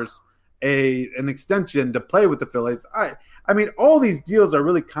 74 hours an extension to play with the Phillies. I mean, all these deals are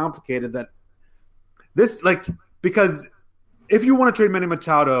really complicated. Because if you want to trade Manny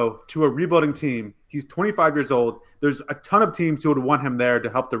Machado to a rebuilding team, he's 25 years old. There's a ton of teams who would want him there to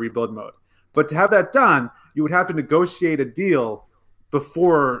help the rebuild mode. But to have that done, you would have to negotiate a deal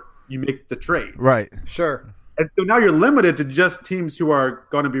before you make the trade. Right. Sure. And so now you're limited to just teams who are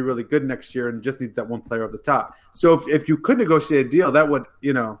going to be really good next year and just needs that one player at the top. So if you could negotiate a deal, that would,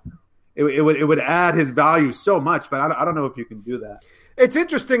 it would add his value so much. But I don't know if you can do that. It's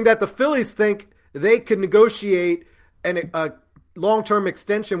interesting that the Phillies think they can negotiate a long-term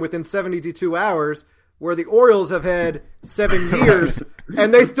extension within 72 hours, where the Orioles have had 7 years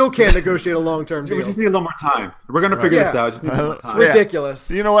and they still can't negotiate a long-term deal. We just need a little more time. We're going to figure this out. Just need a little more It's time.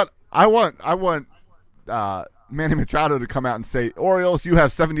 ridiculous. You know what? I want Manny Machado to come out and say, Orioles, you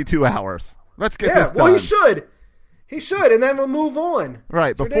have 72 hours. Let's get this done. Well, he should. He should, and then we'll move on.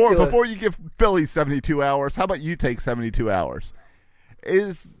 Right. It's Before you give Phillies 72 hours, how about you take 72 hours?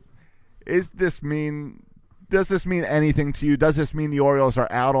 Does this mean anything to you? Does this mean the Orioles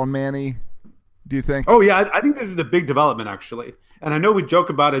are out on Manny? Do you think? Oh, yeah. I think this is a big development, actually. And I know we joke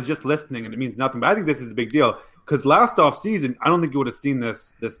about it as just listening and it means nothing, but I think this is a big deal. Because last offseason, I don't think you would have seen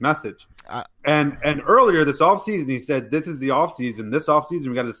this message. And earlier this offseason, he said, this is the offseason. This offseason,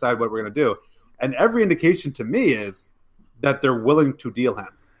 we got to decide what we're going to do. And every indication to me is that they're willing to deal him.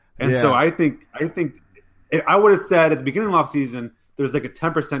 And so I think I would have said at the beginning of the offseason, there's like a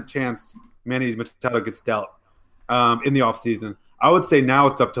 10% chance Manny Machado gets dealt in the offseason. I would say now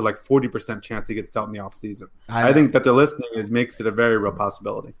it's up to like 40% chance he gets dealt in the offseason. I think that they're listening makes it a very real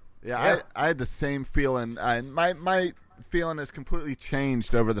possibility. Yeah. I had the same feeling. My feeling has completely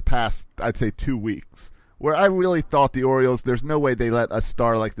changed over the past, I'd say, 2 weeks, where I really thought the Orioles, there's no way they let a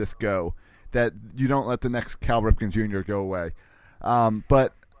star like this go, that you don't let the next Cal Ripken Jr. go away.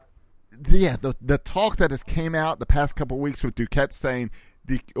 But the talk that has came out the past couple of weeks with Duquette saying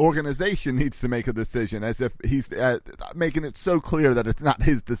the organization needs to make a decision, as if he's making it so clear that it's not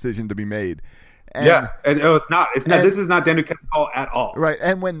his decision to be made. And it's not. This is not Dan Duquette's call at all. Right,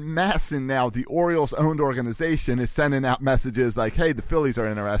 and when Masson now, the Orioles-owned organization, is sending out messages like, "Hey, the Phillies are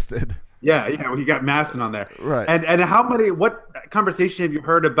interested." Yeah, we got Masson on there. Right, and what conversation have you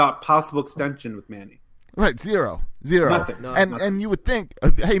heard about possible extension with Manny? Right, zero. Nothing. And you would think,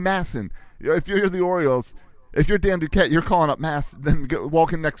 hey, Masson, if you're the Orioles, if you're Dan Duquette, you're calling up Masson, then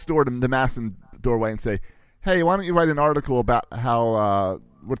walking next door to the Masson doorway and say, "Hey, why don't you write an article about how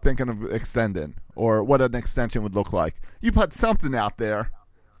we're thinking of extending, or what an extension would look like?" You put something out there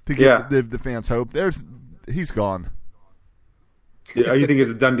to give the fans hope. He's gone. Yeah, you think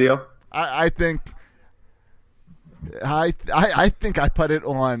it's a done deal? I think I put it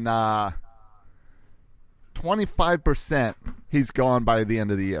on 25%. He's gone by the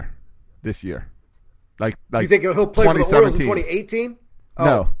end of the year, this year. Like you think he'll play for the Orioles in 2018?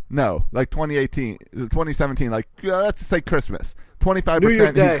 No, like 2018, 2017. Like let's say Christmas.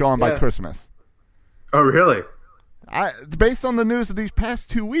 25% he's gone by Christmas. Oh, really? Based on the news of these past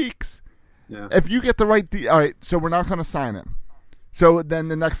 2 weeks, if you get the right deal, all right, so we're not going to sign him. So then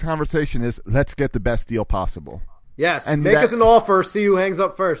the next conversation is, let's get the best deal possible. Yes, and make us an offer, see who hangs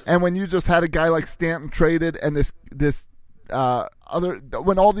up first. And when you just had a guy like Stanton traded, and this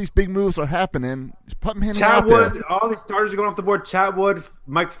when all these big moves are happening, just put Manny out there. All these starters are going off the board. Chatwood,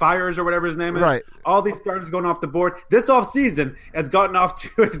 Mike Fiers, or whatever his name is. Right. All these starters going off the board. This offseason has gotten off to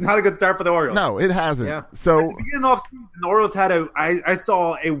it's not a good start for the Orioles. No, it hasn't. Yeah. So at the beginning of the offseason, the Orioles had I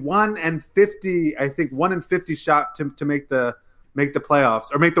saw a 1-50, I think 1-50 shot to make the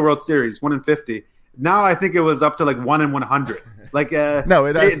playoffs or make the World Series, 1-50. Now I think it was up to like 1-100. Like no,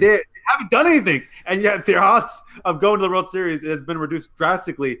 it hasn't. They haven't done anything, and yet their odds of going to the World Series has been reduced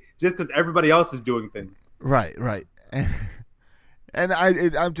drastically just because everybody else is doing things. Right. And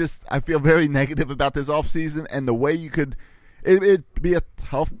I feel very negative about this offseason and the way you could it'd be a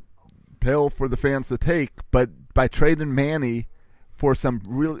tough pill for the fans to take, but by trading Manny for some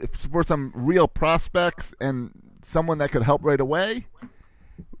real prospects and someone that could help right away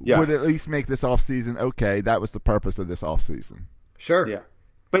would at least make this offseason okay. That was the purpose of this offseason. Sure. Yeah.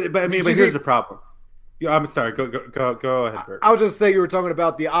 But here's the problem. I'm sorry. Go ahead, Bert. I was just saying, you were talking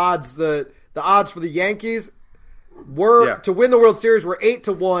about the odds. The odds for the Yankees were to win the World Series were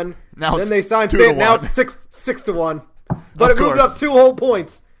 8-1. Now then they signed 2-1. Now it's 6-1. But it moved up 2 whole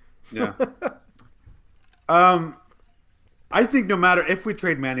points. Yeah. I think no matter if we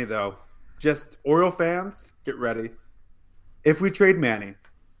trade Manny, though, just Oriole fans, get ready. If we trade Manny,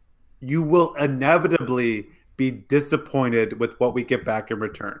 you will inevitably be disappointed with what we get back in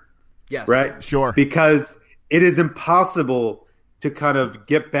return. Yes. Right? Sure. Because it is impossible to kind of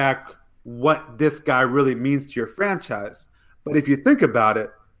get back what this guy really means to your franchise. But if you think about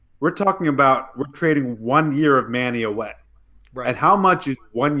it, we're trading 1 year of Manny away. Right. And how much is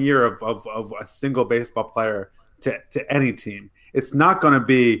 1 year of a single baseball player to any team? It's not going to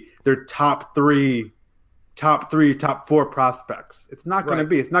be their top four prospects. It's not going to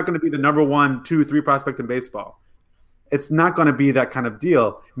be. It's not going to be the number 1, 2, 3 prospect in baseball. It's not going to be that kind of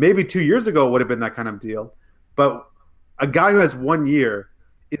deal. Maybe 2 years ago it would have been that kind of deal. But a guy who has 1 year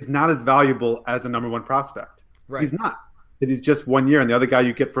is not as valuable as a number 1 prospect. Right. He's not. Because he's just 1 year, and the other guy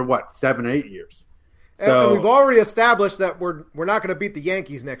you get for, 7 or 8 years. So, and we've already established that we're not going to beat the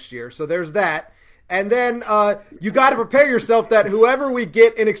Yankees next year. So there's that. And then you got to prepare yourself that whoever we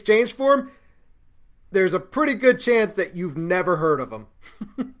get in exchange for him, there's a pretty good chance that you've never heard of him.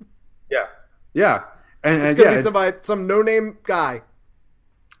 Yeah. And it's going to be some no-name guy.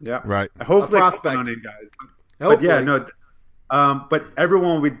 Yeah. Right. Hopefully a prospect. No-name guys. But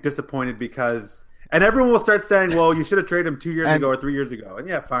everyone will be disappointed because – and everyone will start saying, well, you should have traded him 2 years ago or 3 years ago.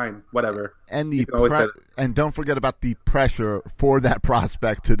 And fine, whatever. And and don't forget about the pressure for that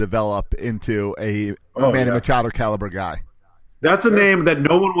prospect to develop into a Manny Machado caliber guy. That's a name that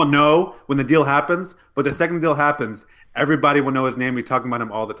no one will know when the deal happens, but the second the deal happens, everybody will know his name. We're talking about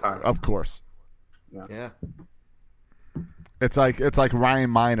him all the time. Of course. Yeah. It's like Ryan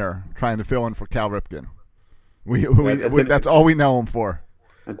Miner trying to fill in for Cal Ripken. That's all we know him for.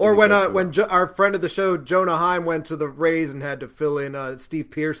 Or when our friend of the show, Jonah Heim, went to the Rays and had to fill in Steve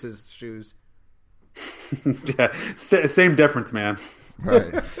Pierce's shoes. Same difference, man.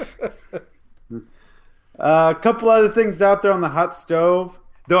 Right. A couple other things out there on the hot stove.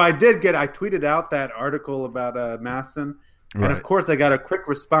 Though I tweeted out that article about Masson. And, of course, I got a quick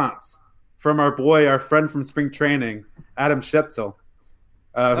response from our friend from spring training, Adam Schetzel,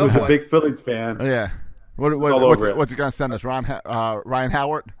 who's a big Phillies fan. Yeah. What's he going to send us? Ryan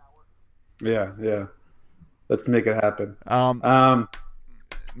Howard? Yeah. Let's make it happen.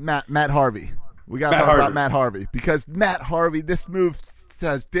 Matt Harvey. We got to talk about Matt Harvey because Matt Harvey, this move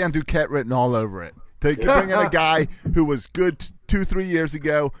has Dan Duquette written all over it. To bring in a guy who was good 2-3 years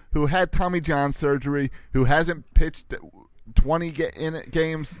ago, who had Tommy John surgery, who hasn't pitched 20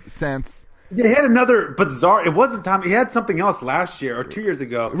 games since. Yeah, he had another bizarre. It wasn't Tommy. He had something else last year or 2 years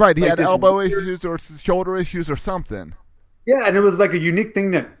ago. Right, he had elbow issues or shoulder issues or something. Yeah, and it was like a unique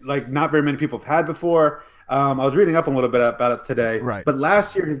thing that like not very many people have had before. I was reading up a little bit about it today. Right. But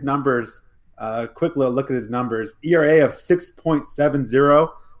last year, his numbers, quick little look at his numbers, ERA of 6.70.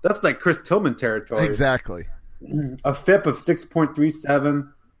 That's like Chris Tillman territory. Exactly. A FIP of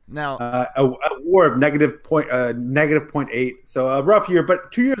 6.37. Now, a WAR of negative 0.8. So a rough year,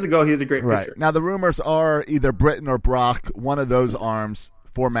 but 2 years ago, he was a great pitcher. Now, the rumors are either Britton or Brock, one of those arms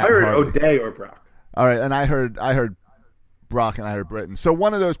for Matt Harvey. Harvey. O'Day or Brock. All right, and I heard Brock and I heard Britton. So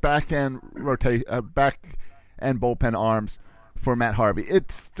one of those back end bullpen arms for Matt Harvey.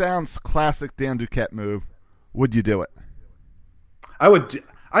 It sounds classic Dan Duquette move. Would you do it? I would.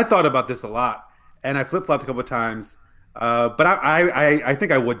 I thought about this a lot, and I flip-flopped a couple of times. But I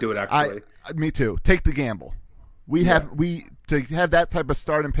think I would do it actually. Me too. Take the gamble. To have that type of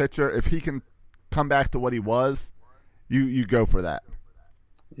starting pitcher, if he can come back to what he was, you go for that.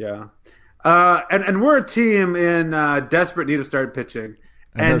 Yeah. And we're a team in desperate need of starting pitching.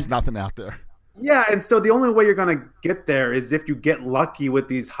 And there's nothing out there. Yeah, and so the only way you're going to get there is if you get lucky with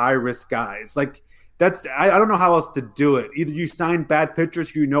these high-risk guys. Like, I don't know how else to do it. Either you sign bad pitchers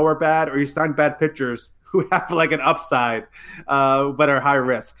who you know are bad, or you sign bad pitchers who have, like, an upside but are high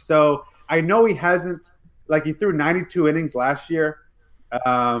risk. So I know he hasn't – like, he threw 92 innings last year.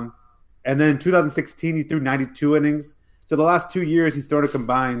 And then in 2016, he threw 92 innings. So the last 2 years, he's thrown a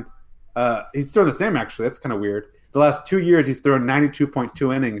combined he's thrown the same, actually. That's kind of weird. The last 2 years, he's thrown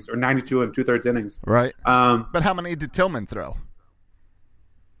 92.2 innings or 92 and 2/3 innings. Right. But how many did Tillman throw?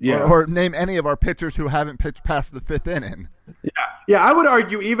 Yeah. Or name any of our pitchers who haven't pitched past the fifth inning. Yeah. I would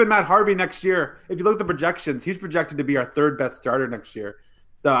argue even Matt Harvey next year, if you look at the projections, he's projected to be our third best starter next year.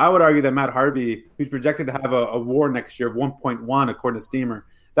 So I would argue that Matt Harvey, who's projected to have a WAR next year of 1.1 according to Steamer,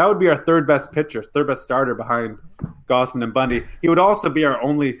 that would be our third best pitcher, third best starter behind Gausman and Bundy. He would also be our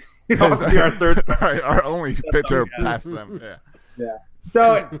only – he'd also be our third – right, our only pitcher past them. Yeah.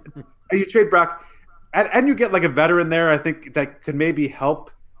 So you trade Brock, and you get like a veteran there, I think, that could maybe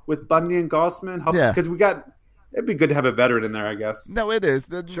help with Bundy and Gausman. Because it'd be good to have a veteran in there, I guess. No, it is.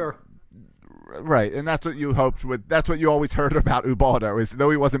 Sure. Right, and that's what you hoped with. That's what you always heard about Ubaldo, is though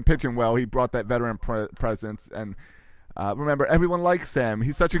he wasn't pitching well, he brought that veteran presence. And remember, everyone likes him.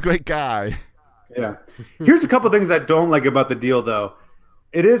 He's such a great guy. Yeah. Here's a couple things I don't like about the deal, though.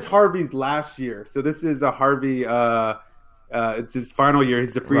 It is Harvey's last year, so this is a Harvey. It's his final year.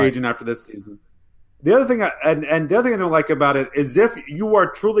 He's a free agent after this season. The other thing, the other thing I don't like about it is if you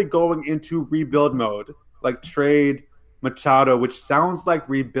are truly going into rebuild mode, like trade Machado, which sounds like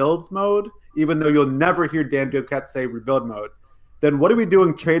rebuild mode, even though you'll never hear Dan Duquette say rebuild mode, then what are we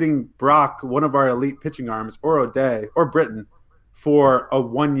doing trading Brock, one of our elite pitching arms, or O'Day, or Britton, for a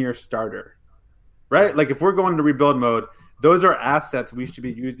 1-year starter? Right? Like, if we're going into rebuild mode, those are assets we should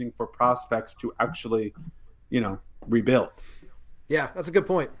be using for prospects to actually, rebuild. Yeah, that's a good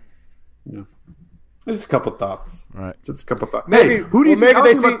point. Yeah. Just a couple thoughts. All right. Just a couple thoughts. Maybe, hey, who do you maybe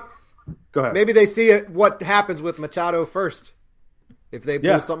they see. Go ahead. Maybe they see what happens with Machado first. If they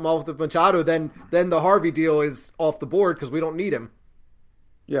pull something off with Machado, then the Harvey deal is off the board because we don't need him.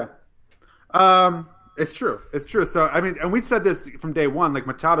 Yeah. It's true. It's true. So, I mean, and we said this from day one, like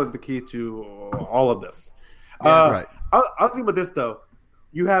Machado is the key to all of this. Right. I was thinking about this, though.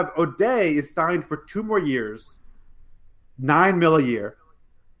 You have O'Day is signed for 2 more years, $9 million a year.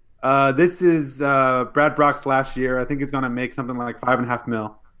 This is Brad Brock's last year. I think he's going to make something like $5.5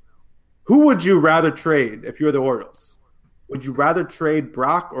 million. Who would you rather trade if you're the Orioles? Would you rather trade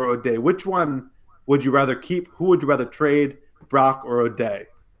Brock or O'Day? Which one would you rather keep? Who would you rather trade, Brock or O'Day?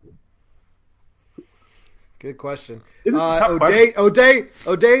 Good question. O'Day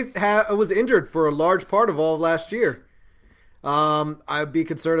was injured for a large part of all of last year. I'd be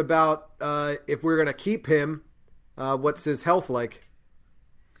concerned about if we're going to keep him. What's his health like?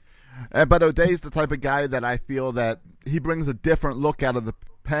 But O'Day's the type of guy that I feel that he brings a different look out of the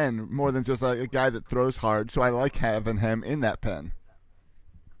pen more than just a guy that throws hard. So I like having him in that pen.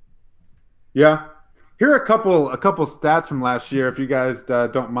 Yeah. Here are a couple stats from last year, if you guys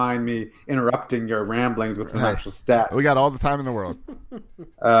don't mind me interrupting your ramblings with some actual stats. We got all the time in the world.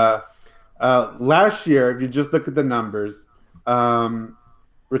 Last year, if you just look at the numbers,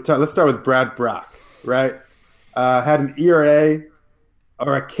 let's start with Brad Brock, right? Had an ERA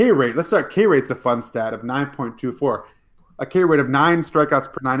or a K rate. Let's start. K rate's a fun stat of 9.24. A K rate of 9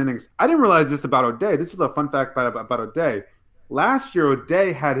 strikeouts per 9 innings. I didn't realize this about O'Day. This is a fun fact about O'Day. Last year,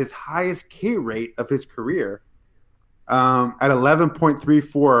 O'Day had his highest K rate of his career at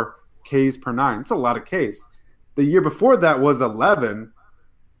 11.34 Ks per 9. That's a lot of Ks. The year before that was 11,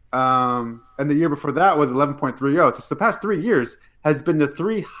 and the year before that was 11.30. So the past 3 years has been the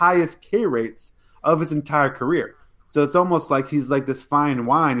 3 highest K rates of his entire career. So it's almost like he's like this fine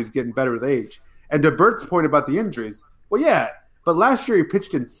wine who's getting better with age. And to Bert's point about the injuries, well, yeah, but last year he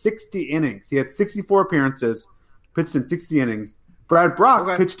pitched in 60 innings. He had 64 appearances, pitched in 60 innings. Brad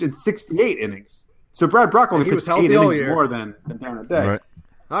Brock pitched in 68 innings. So Brad Brock only pitched 8 innings more than Darren O'Day. Right.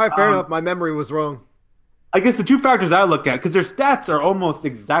 All right, fair enough. My memory was wrong. I guess the two factors I look at, because their stats are almost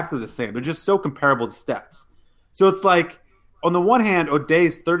exactly the same. They're just so comparable to stats. So it's like, on the one hand,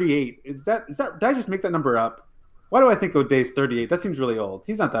 O'Day's 38. Is that? Did I just make that number up? Why do I think O'Day's 38? That seems really old.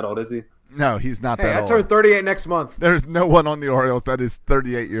 He's not that old, is he? No, he's not that Hey, I old. turned 38 next month. There's no one on the Orioles that is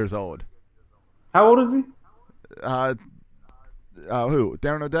 38 years old. How old is he? Who?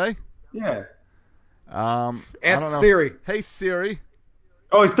 Darren O'Day? Yeah. I don't know. Siri. Hey, Siri.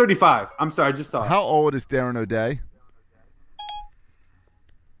 Oh, he's 35. I'm sorry, I just saw it. How old is Darren O'Day?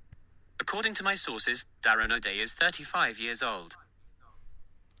 According to my sources, Darren O'Day is 35 years old.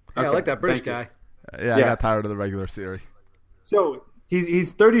 Yeah, I Okay, like that British thank you. guy. Yeah, I got tired of the regular Siri. So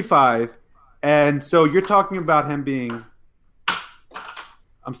he's 35, and so you're talking about him being.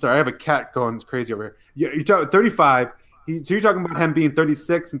 I'm sorry, I have a cat going crazy over here. You're talking 35. So you're talking about him being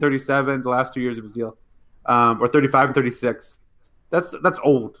 36 and 37 the last 2 years of his deal, or 35 and 36. That's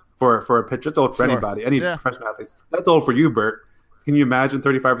old for a pitcher. That's old for Sure. anybody, any Yeah. professional athletes. That's old for you, Bert. Can you imagine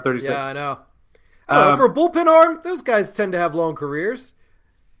 35 or 36? Yeah, I know. Oh, for a bullpen arm, those guys tend to have long careers.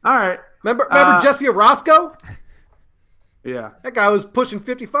 All right. Remember Jesse Orosco? Yeah. That guy was pushing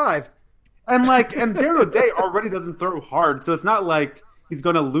 55. And Darren O'Day already doesn't throw hard, so it's not like he's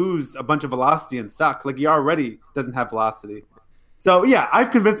going to lose a bunch of velocity and suck. Like, he already doesn't have velocity. So, yeah,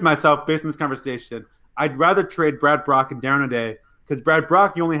 I've convinced myself, based on this conversation, I'd rather trade Brad Brock and Darren O'Day, because Brad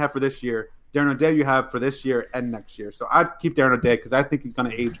Brock you only have for this year. Darren O'Day you have for this year and next year. So I'd keep Darren O'Day because I think he's going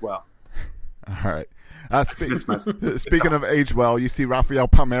to age well. All right. Speaking of age well, you see Rafael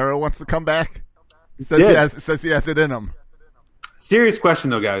Palmeiro wants to come back? Says he has it in him. Serious question,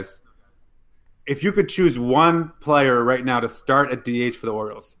 though, guys. If you could choose one player right now to start at DH for the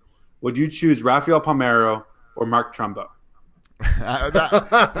Orioles, would you choose Rafael Palmeiro or Mark Trumbo?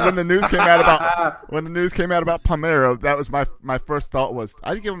 When the news came out about Palmeiro, that was my first thought was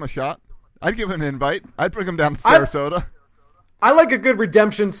I'd give him a shot. I'd give him an invite. I'd bring him down to Sarasota. I like a good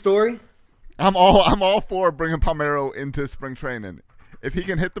redemption story. I'm all for bringing Palmeiro into spring training. If he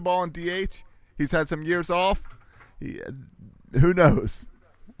can hit the ball in DH, he's had some years off. Who knows?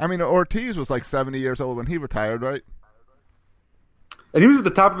 I mean, Ortiz was like 70 years old when he retired, right? And he was at the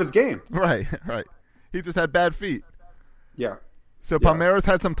top of his game. Right. He just had bad feet. Yeah. So Palmeiro's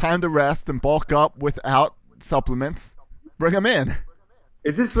had some time to rest and bulk up without supplements. Bring him in.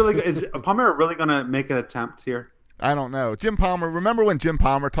 Is Palmeiro really going to make an attempt here? I don't know. Jim Palmer, remember when Jim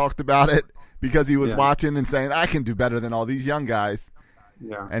Palmer talked about it because he was watching and saying, I can do better than all these young guys.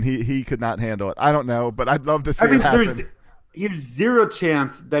 Yeah. And he could not handle it. I don't know, but I'd love to see it happen. There's zero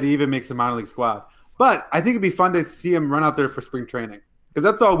chance that he even makes the minor league squad. But I think it'd be fun to see him run out there for spring training. Because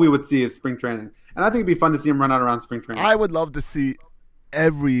that's all we would see is spring training. And I think it'd be fun to see him run out around spring training. I would love to see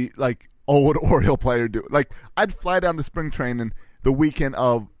every old Oriole player do it. I'd fly down to spring training the weekend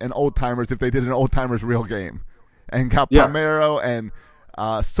of an Old Timers if they did an Old Timers real game. And got Palmeiro and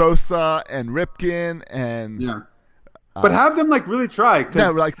Sosa and Ripken and but have them really try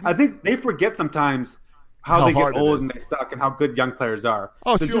because I think they forget sometimes how they get old and they suck and how good young players are.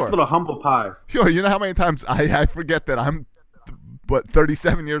 Oh, so sure. Just a little humble pie. Sure. You know how many times I forget that I'm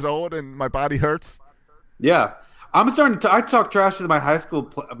 37 years old and my body hurts? Yeah. I'm starting to I talk trash to my high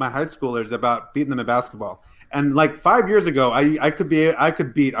schoolers about beating them in basketball. And 5 years ago I could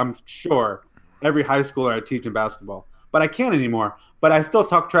beat, I'm sure, every high schooler I teach in basketball. But I can't anymore. But I still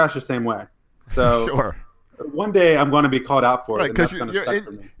talk trash the same way. So sure. One day I'm going to be called out for it. Right, because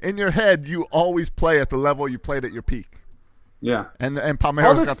in your head you always play at the level you played at your peak. Yeah. And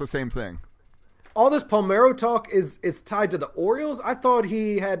Palmeiro's got the same thing. All this Palmeiro talk it's tied to the Orioles. I thought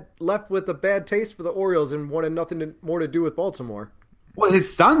he had left with a bad taste for the Orioles and wanted nothing more to do with Baltimore. Well,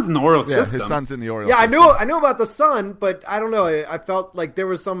 his son's in the Orioles system. His son's in the Orioles system. I knew about the son, but I don't know. I felt like there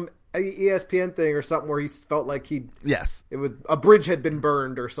was some ESPN thing or something where he felt like it was a bridge had been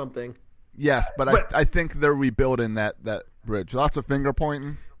burned or something. Yes, but I think they're rebuilding that bridge. Lots of finger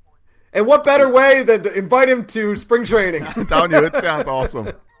pointing. And what better way than to invite him to spring training? I'm telling you, it sounds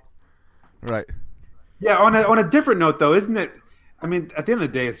awesome. Right. Yeah, on a different note, though, isn't it? I mean, at the end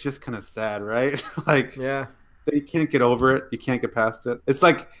of the day, it's just kind of sad, right? Like, yeah. You can't get over it. You can't get past it. It's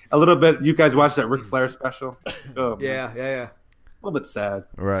like a little bit. You guys watched that Ric Flair special? Oh, yeah. A little bit sad.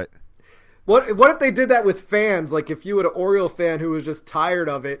 Right. What if they did that with fans? Like if you had an Oriole fan who was just tired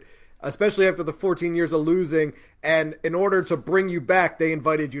of it, especially after the 14 years of losing, and in order to bring you back, they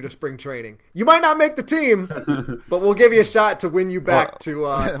invited you to spring training. You might not make the team, but we'll give you a shot to win you back to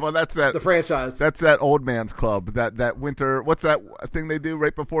that's the franchise. That's that old man's club. That winter. What's that thing they do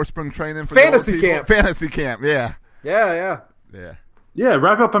right before spring training? For fantasy camp. Fantasy camp. Yeah. Yeah. Yeah.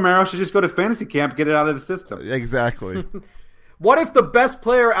 Rafael Palmeiro should just go to fantasy camp, get it out of the system. Exactly. What if the best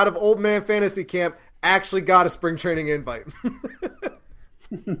player out of old man fantasy camp actually got a spring training invite?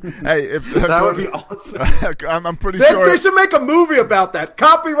 Hey, that would be awesome. I'm pretty sure they should make a movie about that.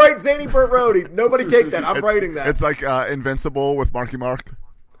 Copyright Zany Burt Rhodey. Nobody take that. I'm writing that. It's like Invincible with Marky Mark.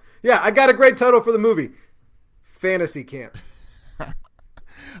 Yeah, I got a great title for the movie. Fantasy Camp.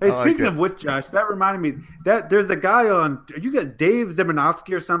 Hey, speaking of which, Josh, that reminded me that there's a guy on. You got Dave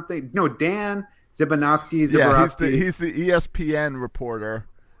Zibanowski or something? No, Dan Zibanowski. Yeah, he's the ESPN reporter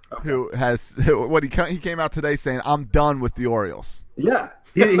who he came out today saying, "I'm done with the Orioles." Yeah,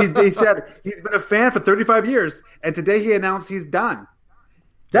 he said he's been a fan for 35 years, and today he announced he's done.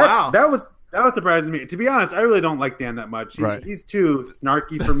 That was surprising me. To be honest, I really don't like Dan that much. He's too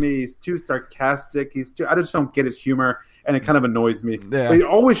snarky for me. He's too sarcastic. I just don't get his humor, and it kind of annoys me. Yeah. But he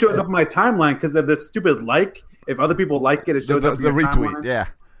always shows up on my timeline because of this stupid like. If other people like it, it shows up. The retweet, timeline. Yeah.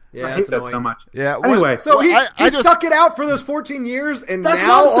 Yeah, I hate that so much. Yeah. Anyway, so he stuck it out for those 14 years, and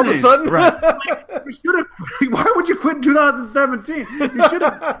now all of a sudden, why would you quit in 2017? You should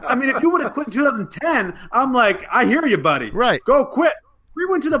have. I mean, if you would have quit in 2010, I'm like, I hear you, buddy. Right. Go quit. We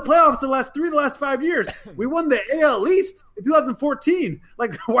went to the playoffs the last 5 years. We won the AL East in 2014.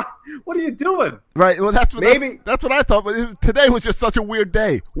 Like, what are you doing? Right. Well, that's what I thought. But today was just such a weird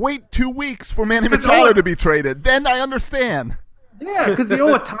day. Wait 2 weeks for Manny Machado to be traded. Then I understand. Yeah, because the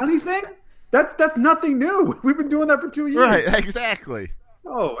Ohtani thing, that's nothing new. We've been doing that for 2 years. Right, exactly.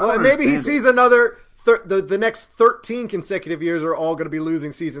 Oh, well, maybe he sees another the next 13 consecutive years are all going to be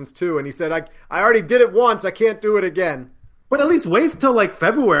losing seasons too. And he said, I already did it once. I can't do it again. But at least wait till like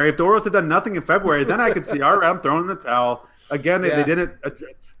February. If the Orioles had done nothing in February, then I could see, all right, I'm throwing in the towel. Again, they didn't.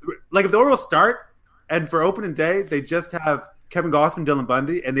 Like if the Orioles start and for opening day, they just have Kevin Gausman, Dylan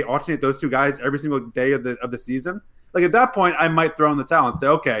Bundy, and they alternate those two guys every single day of the season. Like at that point, I might throw in the towel and say,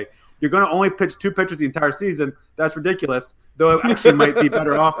 okay, you're going to only pitch 2 pitchers the entire season. That's ridiculous. Though it actually might be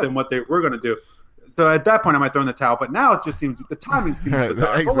better off than what they were going to do. So at that point, I might throw in the towel. But now it just seems the timing seems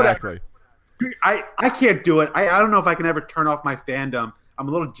bizarre. Exactly. I can't do it. I don't know if I can ever turn off my fandom. I'm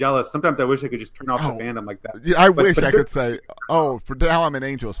a little jealous. Sometimes I wish I could just turn off the fandom like that. Yeah, I wish I could say, for now I'm an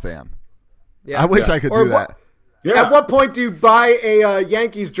Angels fan. Yeah, I wish I could do that. At what point do you buy a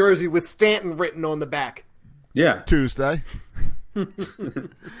Yankees jersey with Stanton written on the back? Yeah. Tuesday. Was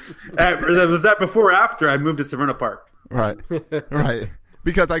that before or after I moved to Severna Park? Right. Right.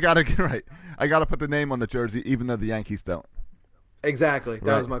 Because I gotta put the name on the jersey even though the Yankees don't. Exactly.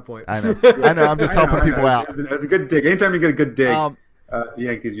 That was my point. I know. I'm just helping people out. It was a good dig. Anytime you get a good dig, the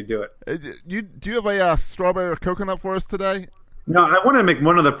Yankees, you do it. Do you have a strawberry or coconut for us today? No, I want to make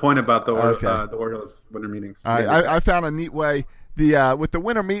one other point about the Orioles winter meetings. All right. I found a neat way. With the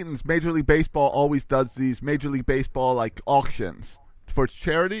winter meetings, Major League Baseball always does these Major League Baseball like auctions for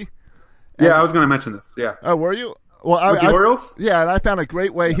charity. Yeah, I was going to mention this. Yeah. Oh, were you? Well, the Orioles? Yeah, and I found a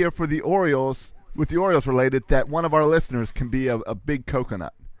great way here for the Orioles, with the Orioles related, that one of our listeners can be a big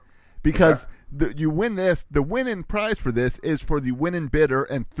coconut. Because you win this, the winning prize for this is for the winning bidder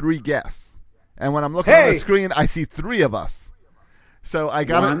and 3 guests. And when I'm looking on the screen, I see 3 of us. So I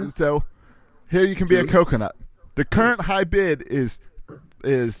got it. So here you can be a coconut. The current high bid is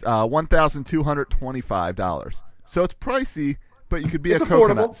 $1,225. So it's pricey, but you could be a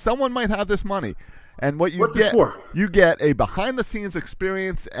coconut. Someone might have this money. And what's it for? You get a behind-the-scenes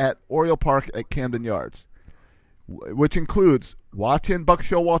experience at Oriole Park at Camden Yards, which includes watching Buck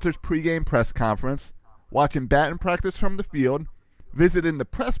Showalter's pregame press conference, watching batting practice from the field, visiting the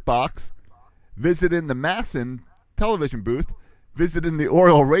press box, visiting the Masson television booth, visiting the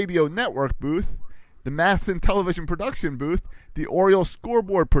Oriole Radio Network booth, the Masson television production booth, the Oriole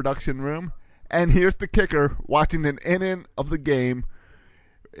scoreboard production room, and here's the kicker, watching an inning of the game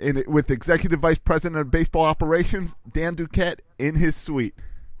with Executive Vice President of Baseball Operations, Dan Duquette, in his suite.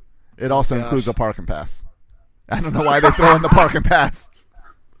 It also includes a parking pass. I don't know why they throw in the parking pass.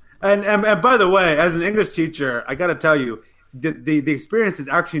 And by the way, as an English teacher, I got to tell you, the experience is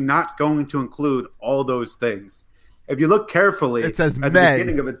actually not going to include all those things. If you look carefully, It says at may. the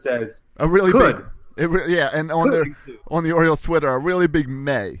beginning of it says A really could. big, and on the Orioles Twitter, a really big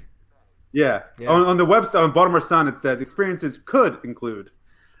may. Yeah. On the website, on Baltimore Sun, it says experiences could include,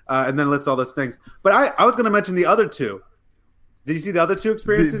 and then lists all those things. But I was going to mention the other two. Did you see the other two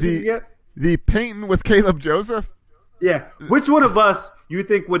experiences you can get? The painting with Caleb Joseph. Yeah. Which one of us you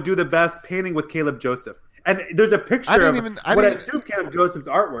think would do the best painting with Caleb Joseph? And there's a picture I I assume Caleb Joseph's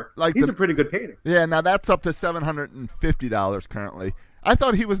artwork. Like he's a pretty good painter. Yeah, now that's up to $750 currently. I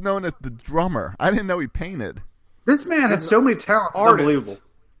thought he was known as the drummer. I didn't know he painted. This man has so many talents. It's unbelievable.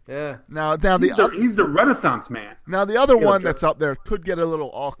 Yeah. Now he's the Renaissance man. Now the other Caleb one Joseph. that's up there could get a little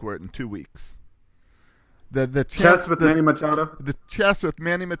awkward in 2 weeks. The Chess with Manny Machado. The chess with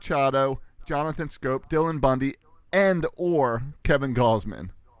Manny Machado, Jonathan Scope, Dylan Bundy, and or Kevin Gosman.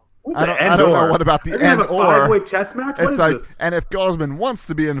 I don't know what about the They're gonna and have a or. five-way chess match. What It's is like, this? and if Gosman wants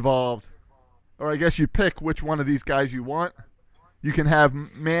to be involved, or I guess you pick which one of these guys you want, you can have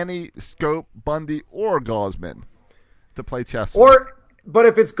Manny, Scope, Bundy, or Gosman to play chess. But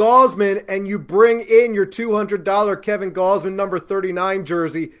if it's Gosman and you bring in your $200 Kevin Gosman number 39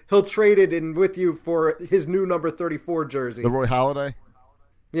 jersey, he'll trade it in with you for his new number 34 jersey. The Roy Halladay.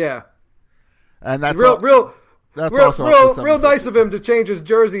 Yeah. And that's real also nice of him to change his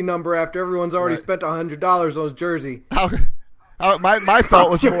jersey number after everyone's already spent $100 on his jersey. My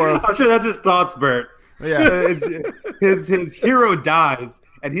thought was more of, I'm sure that's his thoughts, Bert. Yeah. his hero dies,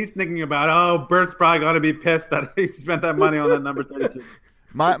 and he's thinking about, Bert's probably going to be pissed that he spent that money on that number 32.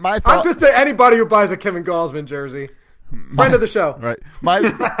 my thought. I'm pissed at anybody who buys a Kevin Gosman jersey. Friend of the show. Right.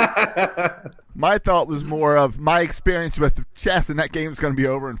 My thought was more of my experience with chess, and that game's going to be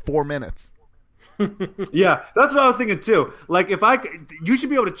over in 4 minutes. Yeah, that's what I was thinking too. Like, you should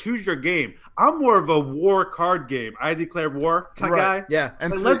be able to choose your game. I'm more of a war card game. I declare war kind of guy. Yeah.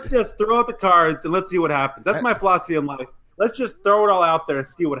 And let's just throw out the cards and let's see what happens. That's my philosophy in life. Let's just throw it all out there and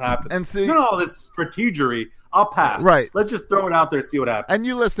see what happens. And see, none of all this strategery. I'll pass. Right. Let's just throw it out there and see what happens. And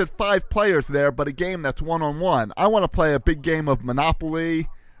you listed 5 players there, but a game that's 1-on-1. I want to play a big game of Monopoly,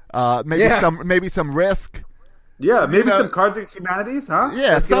 maybe some Risk. Yeah, maybe some Cards Against Humanities, huh?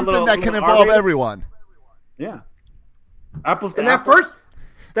 Yeah, something that can involve everyone. Yeah. Apples to And apples.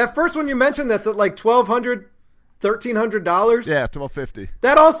 that first one you mentioned that's at like $1,200, $1,300. Yeah, $1,250.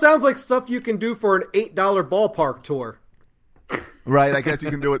 That all sounds like stuff you can do for an $8 ballpark tour. Right, I guess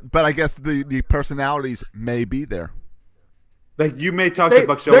you can do it, but I guess the personalities may be there. Like, you may talk to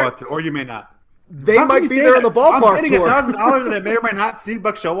Buck Showalter, or you may not. They How might can you be say there that? on the ballpark I'm tour. spending $1,000 and I may or may not see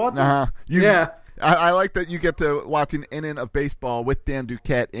Buck Showalter. Yeah. I like that you get to watch an inning of baseball with Dan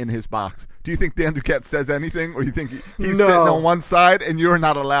Duquette in his box. Do you think Dan Duquette says anything, or do you think he's sitting on one side and you're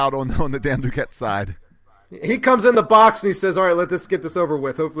not allowed on the Dan Duquette side? He comes in the box and he says, all right, let's get this over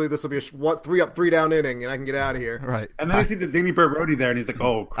with. Hopefully this will be a 3-up, 3-down inning, and I can get out of here. Right. And then he sees the Zany Bert Rhodey there, and he's like,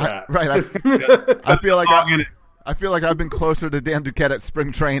 oh, crap. I feel like I've been closer to Dan Duquette at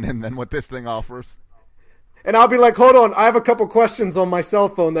spring training than what this thing offers. And I'll be like, hold on, I have a couple questions on my cell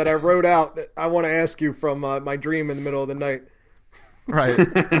phone that I wrote out that I want to ask you from my dream in the middle of the night. Right.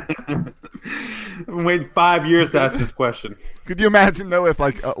 I've been waiting 5 years to ask this question. Could you imagine, though, if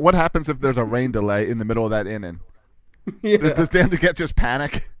what happens if there's a rain delay in the middle of that inning? Yeah. Does Dan Duquette just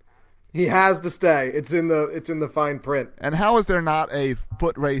panic? He has to stay. It's in the fine print. And how is there not a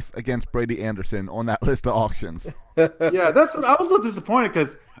foot race against Brady Anderson on that list of auctions? Yeah, that's what I was a little disappointed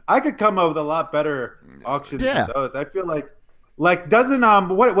because I could come up with a lot better auctions than those. I feel like doesn't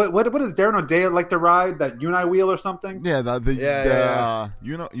what does Darren O'Day like to ride, that Uni wheel or something? Yeah, the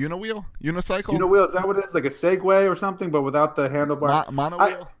Uniwheel, unicycle. Uniwheel, is that what it is? Like a Segway or something, but without the handlebar.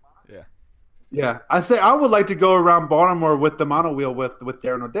 Monowheel. Yeah, I say I would like to go around Baltimore with the monowheel with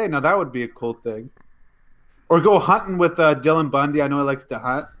Darren O'Day. Now that would be a cool thing. Or go hunting with Dylan Bundy. I know he likes to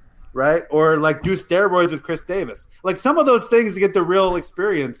hunt, right? Or like do steroids with Chris Davis. Like some of those things to get the real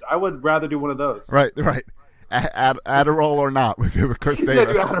experience. I would rather do one of those. Right. Adderall or not with Chris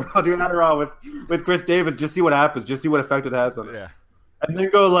Davis. Yeah, do Adderall with Chris Davis. Just see what happens. Just see what effect it has on it. Yeah. And then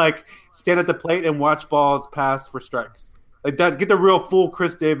go like stand at the plate and watch balls pass for strikes. Like that. Get the real full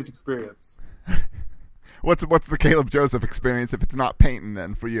Chris Davis experience. What's the Caleb Joseph experience if it's not painting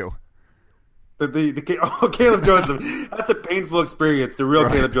then for you? Caleb Joseph. That's a painful experience. The real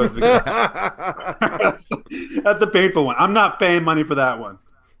Caleb Joseph experience. That's a painful one. I'm not paying money for that one.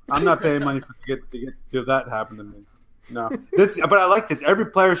 I'm not paying money to that happen to me. No. But I like this. Every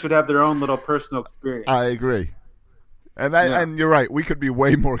player should have their own little personal experience. I agree. And you're right. We could be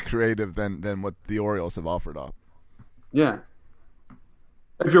way more creative than what the Orioles have offered up. Yeah.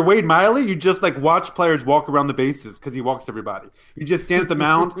 If you're Wade Miley, you just like watch players walk around the bases because he walks everybody. You just stand at the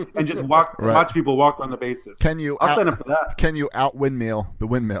mound and just watch people walk around the bases. I'll sign up for that. Can you out windmill the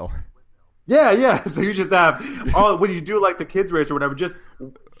windmill? Yeah. So you just have all when you do like the kids race or whatever, just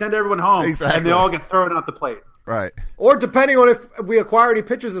send everyone home and they all get thrown out the plate. Right. Or depending on if we acquire any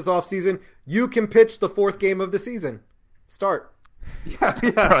pitchers this offseason, you can pitch the 4th game of the season. Start. Yeah,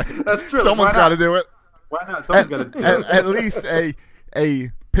 right. That's true. Someone's got to do it. Why not? Someone's got to do it. At least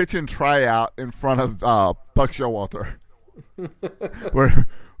a pitch and tryout in front of Buck Showalter, where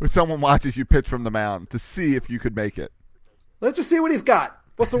someone watches you pitch from the mound to see if you could make it. Let's just see what he's got.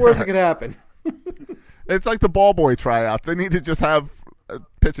 What's the worst that could happen? It's like the ball boy tryouts. They need to just have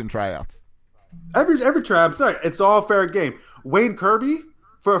pitch and tryouts. Every tryout. Sorry, it's all fair game. Wayne Kirby,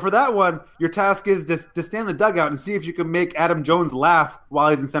 for that one, your task is to stand in the dugout and see if you can make Adam Jones laugh while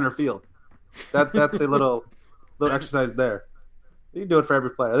he's in center field. That's a little exercise there. You can do it for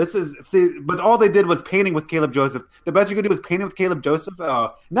every player. But all they did was painting with Caleb Joseph. The best you could do was painting with Caleb Joseph.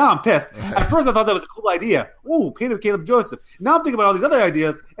 Now I'm pissed. At first I thought that was a cool idea. Ooh, painting with Caleb Joseph. Now I'm thinking about all these other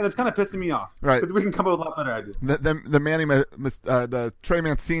ideas, and it's kind of pissing me off. Right. Because we can come up with a lot better ideas. The Trey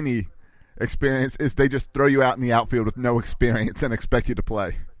Mancini experience is they just throw you out in the outfield with no experience and expect you to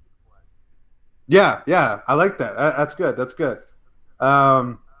play. Yeah. I like that. That's good.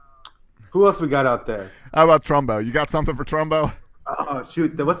 Who else we got out there? How about Trumbo? You got something for Trumbo? Oh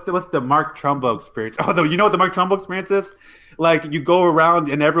shoot! What's the Mark Trumbo experience? Oh, you know what the Mark Trumbo experience is? Like you go around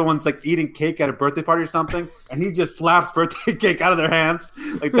and everyone's like eating cake at a birthday party or something, and he just slaps birthday cake out of their hands.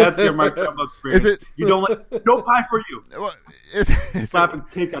 Like that's your Mark Trumbo experience. Is it? You no pie for you. Well, slapping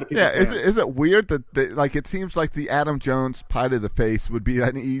cake out of people's hands. Is it weird that like it seems like the Adam Jones pie to the face would be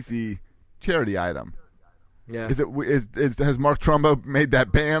an easy charity item? Yeah. Has Mark Trumbo made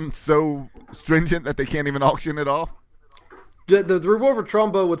that ban so stringent that they can't even auction it all? The reward for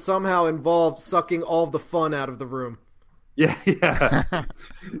Trumbo would somehow involve sucking all of the fun out of the room. Yeah.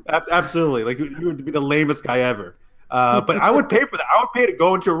 Absolutely. Like you would be the lamest guy ever. But I would pay for that. I would pay to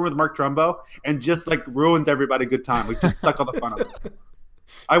go into a room with Mark Trumbo and just like ruins everybody a good time. Like just suck all the fun out of it.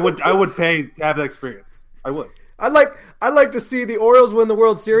 I would pay to have that experience. I would. I'd like to see the Orioles win the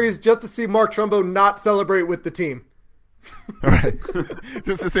World Series just to see Mark Trumbo not celebrate with the team. Right.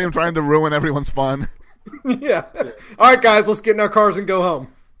 Just to see him trying to ruin everyone's fun. Yeah. All right, guys, let's get in our cars and go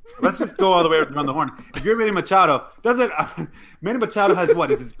home. Let's just go all the way around the horn. If you're Manny Machado, Manny Machado has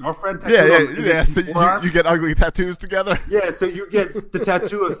what? Is his girlfriend tattoo? Yeah. So you get ugly tattoos together? Yeah, so you get the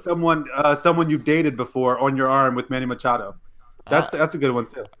tattoo of someone you've dated before on your arm with Manny Machado. That's a good one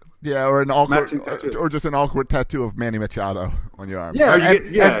too. Yeah, or just an awkward tattoo of Manny Machado on your arm. Yeah,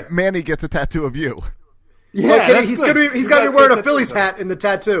 and Manny gets a tattoo of you. Yeah, okay, he's got to be wearing a Phillies hat in the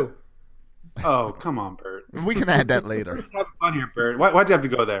tattoo. Oh, come on, Bert. We can add that later. Just having fun here, Bert. Why'd you have to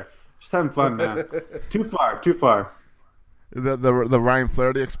go there? Just having fun, man. Too far. The Ryan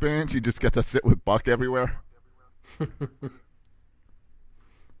Flaherty experience, you just get to sit with Buck everywhere. The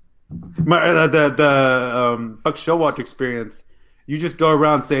Buck Showalter experience, you just go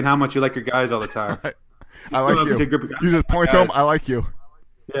around saying how much you like your guys all the time. Right. I like you. You just point to them, I like you.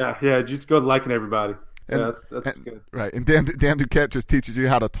 Yeah, just go liking everybody. Yeah, that's good. Right, and Dan Duquette just teaches you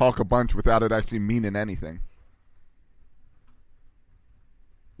how to talk a bunch without it actually meaning anything.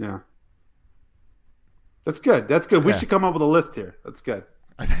 Yeah. That's good. We should come up with a list here. That's good.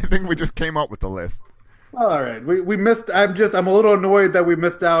 I think we just came up with the list. All right. We missed. I'm a little annoyed that we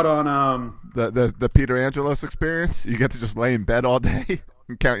missed out on the Peter Angelos experience. You get to just lay in bed all day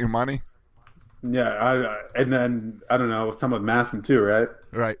and count your money. Yeah, and then I don't know, some of Masson too, right?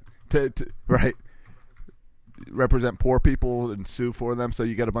 Right. Right. Represent poor people and sue for them, so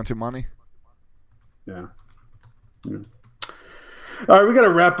you get a bunch of money. Yeah. All right, we got to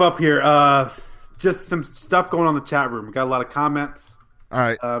wrap up here. Just some stuff going on in the chat room. We got a lot of comments. All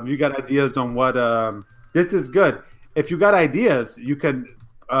right. You got ideas on what? This is good. If you got ideas, you can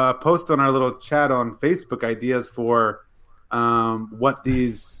post on our little chat on Facebook ideas for what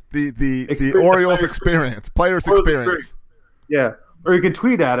these the Orioles experience, players experience. Yeah, or you can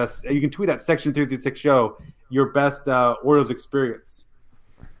tweet at us. You can tweet at Section 336 Show your best Orioles experience.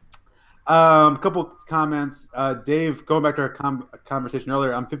 A couple comments. Dave, going back to our conversation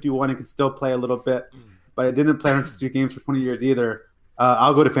earlier, I'm 51 and can still play a little bit, but I didn't play 162 games for 20 years either.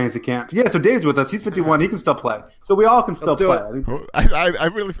 I'll go to fantasy camp. Yeah, so Dave's with us. He's 51. He can still play. So we all can still play.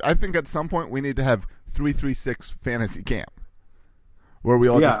 I think at some point we need to have 336 fantasy camp where we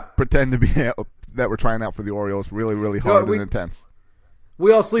all just pretend to be that we're trying out for the Orioles really, really hard and intense.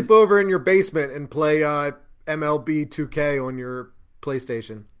 We all sleep over in your basement and play MLB 2K on your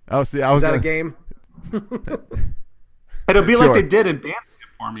PlayStation. Oh, see, Is that a game? It'll be like they did in band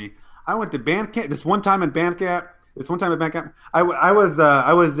for me. I went to band camp this one time at band camp. I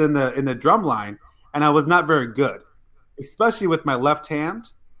was in the drum line, and I was not very good, especially with my left hand,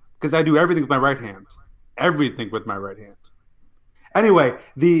 because I do everything with my right hand. Everything with my right hand. Anyway,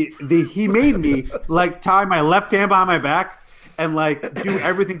 he made me like tie my left hand behind my back and like do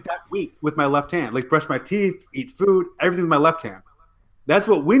everything that week with my left hand, like brush my teeth, eat food, everything with my left hand. That's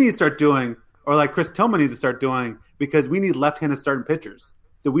what we need to start doing, or like Chris Tillman needs to start doing, because we need left-handed starting pitchers.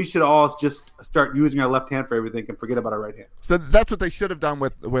 So we should all just start using our left hand for everything and forget about our right hand. So that's what they should have done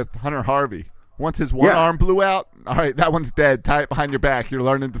with Hunter Harvey. Once his one arm blew out, all right, that one's dead. Tie it behind your back. You're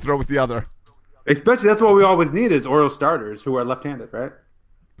learning to throw with the other. Especially, that's what we always need is Orioles starters who are left-handed, right?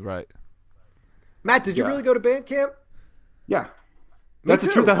 Right. Matt, did you really go to band camp? Yeah. That's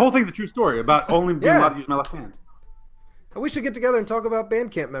the truth. That whole thing's a true story about only being allowed to use my left hand. We should get together and talk about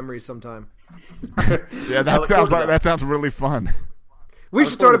band camp memories sometime. Yeah, that sounds really fun. We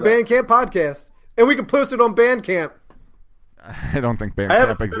should start a band camp podcast, and we can post it on Bandcamp. I don't think band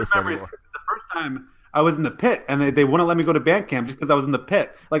camp exists anymore. The first time I was in the pit, and they wouldn't let me go to band camp just because I was in the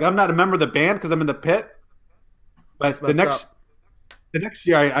pit. Like, I'm not a member of the band because I'm in the pit. But the next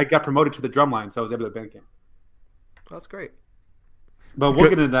year, I got promoted to the drum line, so I was able to band camp. That's great. But we'll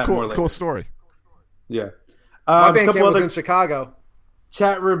get into that more later. Cool story. Yeah. My band camp was in Chicago.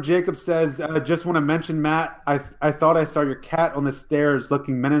 Chat room, Jacob says, just want to mention, Matt, I thought I saw your cat on the stairs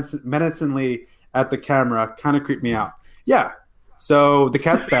looking menacingly at the camera. Kind of creeped me out. Yeah. So the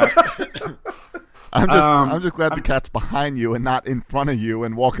cat's back. I'm just glad the cat's behind you and not in front of you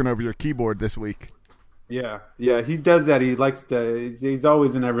and walking over your keyboard this week. Yeah, he does that. He likes to. He's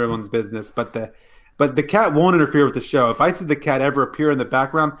always in everyone's business, but the cat won't interfere with the show. If I see the cat ever appear in the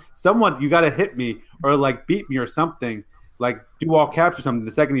background, you got to hit me or like beat me or something, like do all caps or something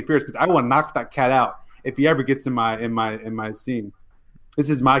the second he appears, because I want to knock that cat out if he ever gets in my scene. This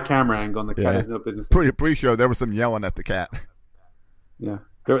is my camera angle, and the cat has no business. Pre-show, there was some yelling at the cat. Yeah,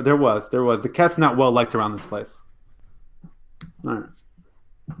 there was. The cat's not well liked around this place. All right.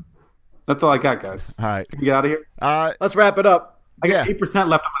 That's all I got, guys. All right. Can we get out of here? Let's wrap it up. I got 8%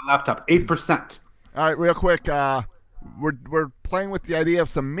 left on my laptop. 8%. All right, real quick. We're playing with the idea of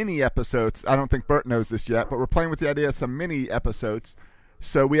some mini episodes. I don't think Bert knows this yet, but we're playing with the idea of some mini episodes.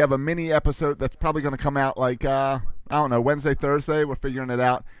 So we have a mini episode that's probably going to come out like, I don't know, Wednesday, Thursday. We're figuring it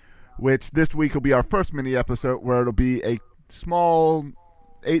out, which this week will be our first mini episode where it'll be a small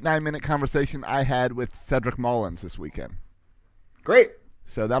 8-9 minute conversation I had with Cedric Mullins this weekend. Great.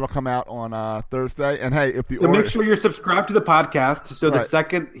 So that'll come out on Thursday. And hey, make sure you're subscribed to the podcast so the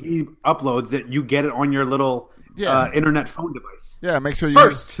second he uploads it, you get it on your little internet phone device. Yeah, make sure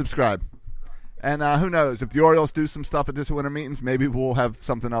you subscribe. And who knows, if the Orioles do some stuff at this winter meetings, maybe we'll have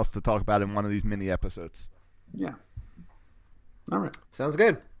something else to talk about in one of these mini episodes. Yeah. All right. Sounds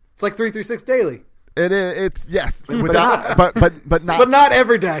good. It's like 336 Daily. It is. It's yes, without, but not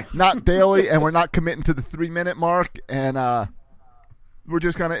every day. Not daily, and we're not committing to the 3-minute mark. And we're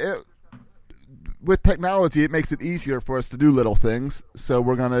just gonna. With technology, it makes it easier for us to do little things. So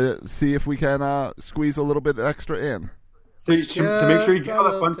we're gonna see if we can squeeze a little bit extra in. So to make sure you get all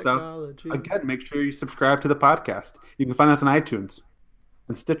that fun stuff, again, make sure you subscribe to the podcast. You can find us on iTunes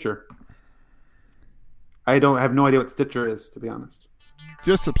and Stitcher. I have no idea what Stitcher is, to be honest.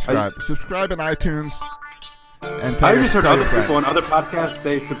 Just subscribe. Subscribe on iTunes. And I just heard other people on other podcasts,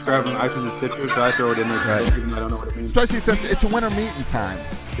 they subscribe on iTunes and Stitcher, so I throw it in there. Right. Even though I don't know what it means. Especially since it's winter meeting time.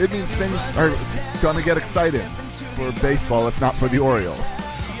 It means things are going to get excited for baseball, if not for the Orioles.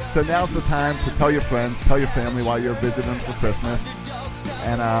 So now's the time to tell your friends, tell your family while you're visiting for Christmas,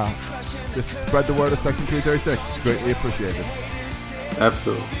 and just spread the word of Section 336. It's greatly appreciated.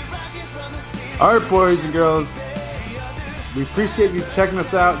 Absolutely. All right, boys and girls. We appreciate you checking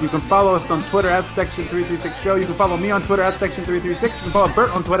us out. You can follow us on Twitter at Section 336 Show. You can follow me on Twitter at Section 336. You can follow Bert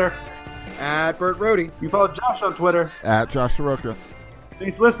on Twitter at Bert Rohde. You can follow Josh on Twitter at Josh Soroka.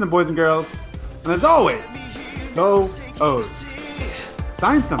 Thanks for listening, boys and girls. And as always, go O's.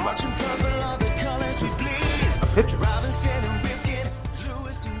 Sign somebody. A pitcher.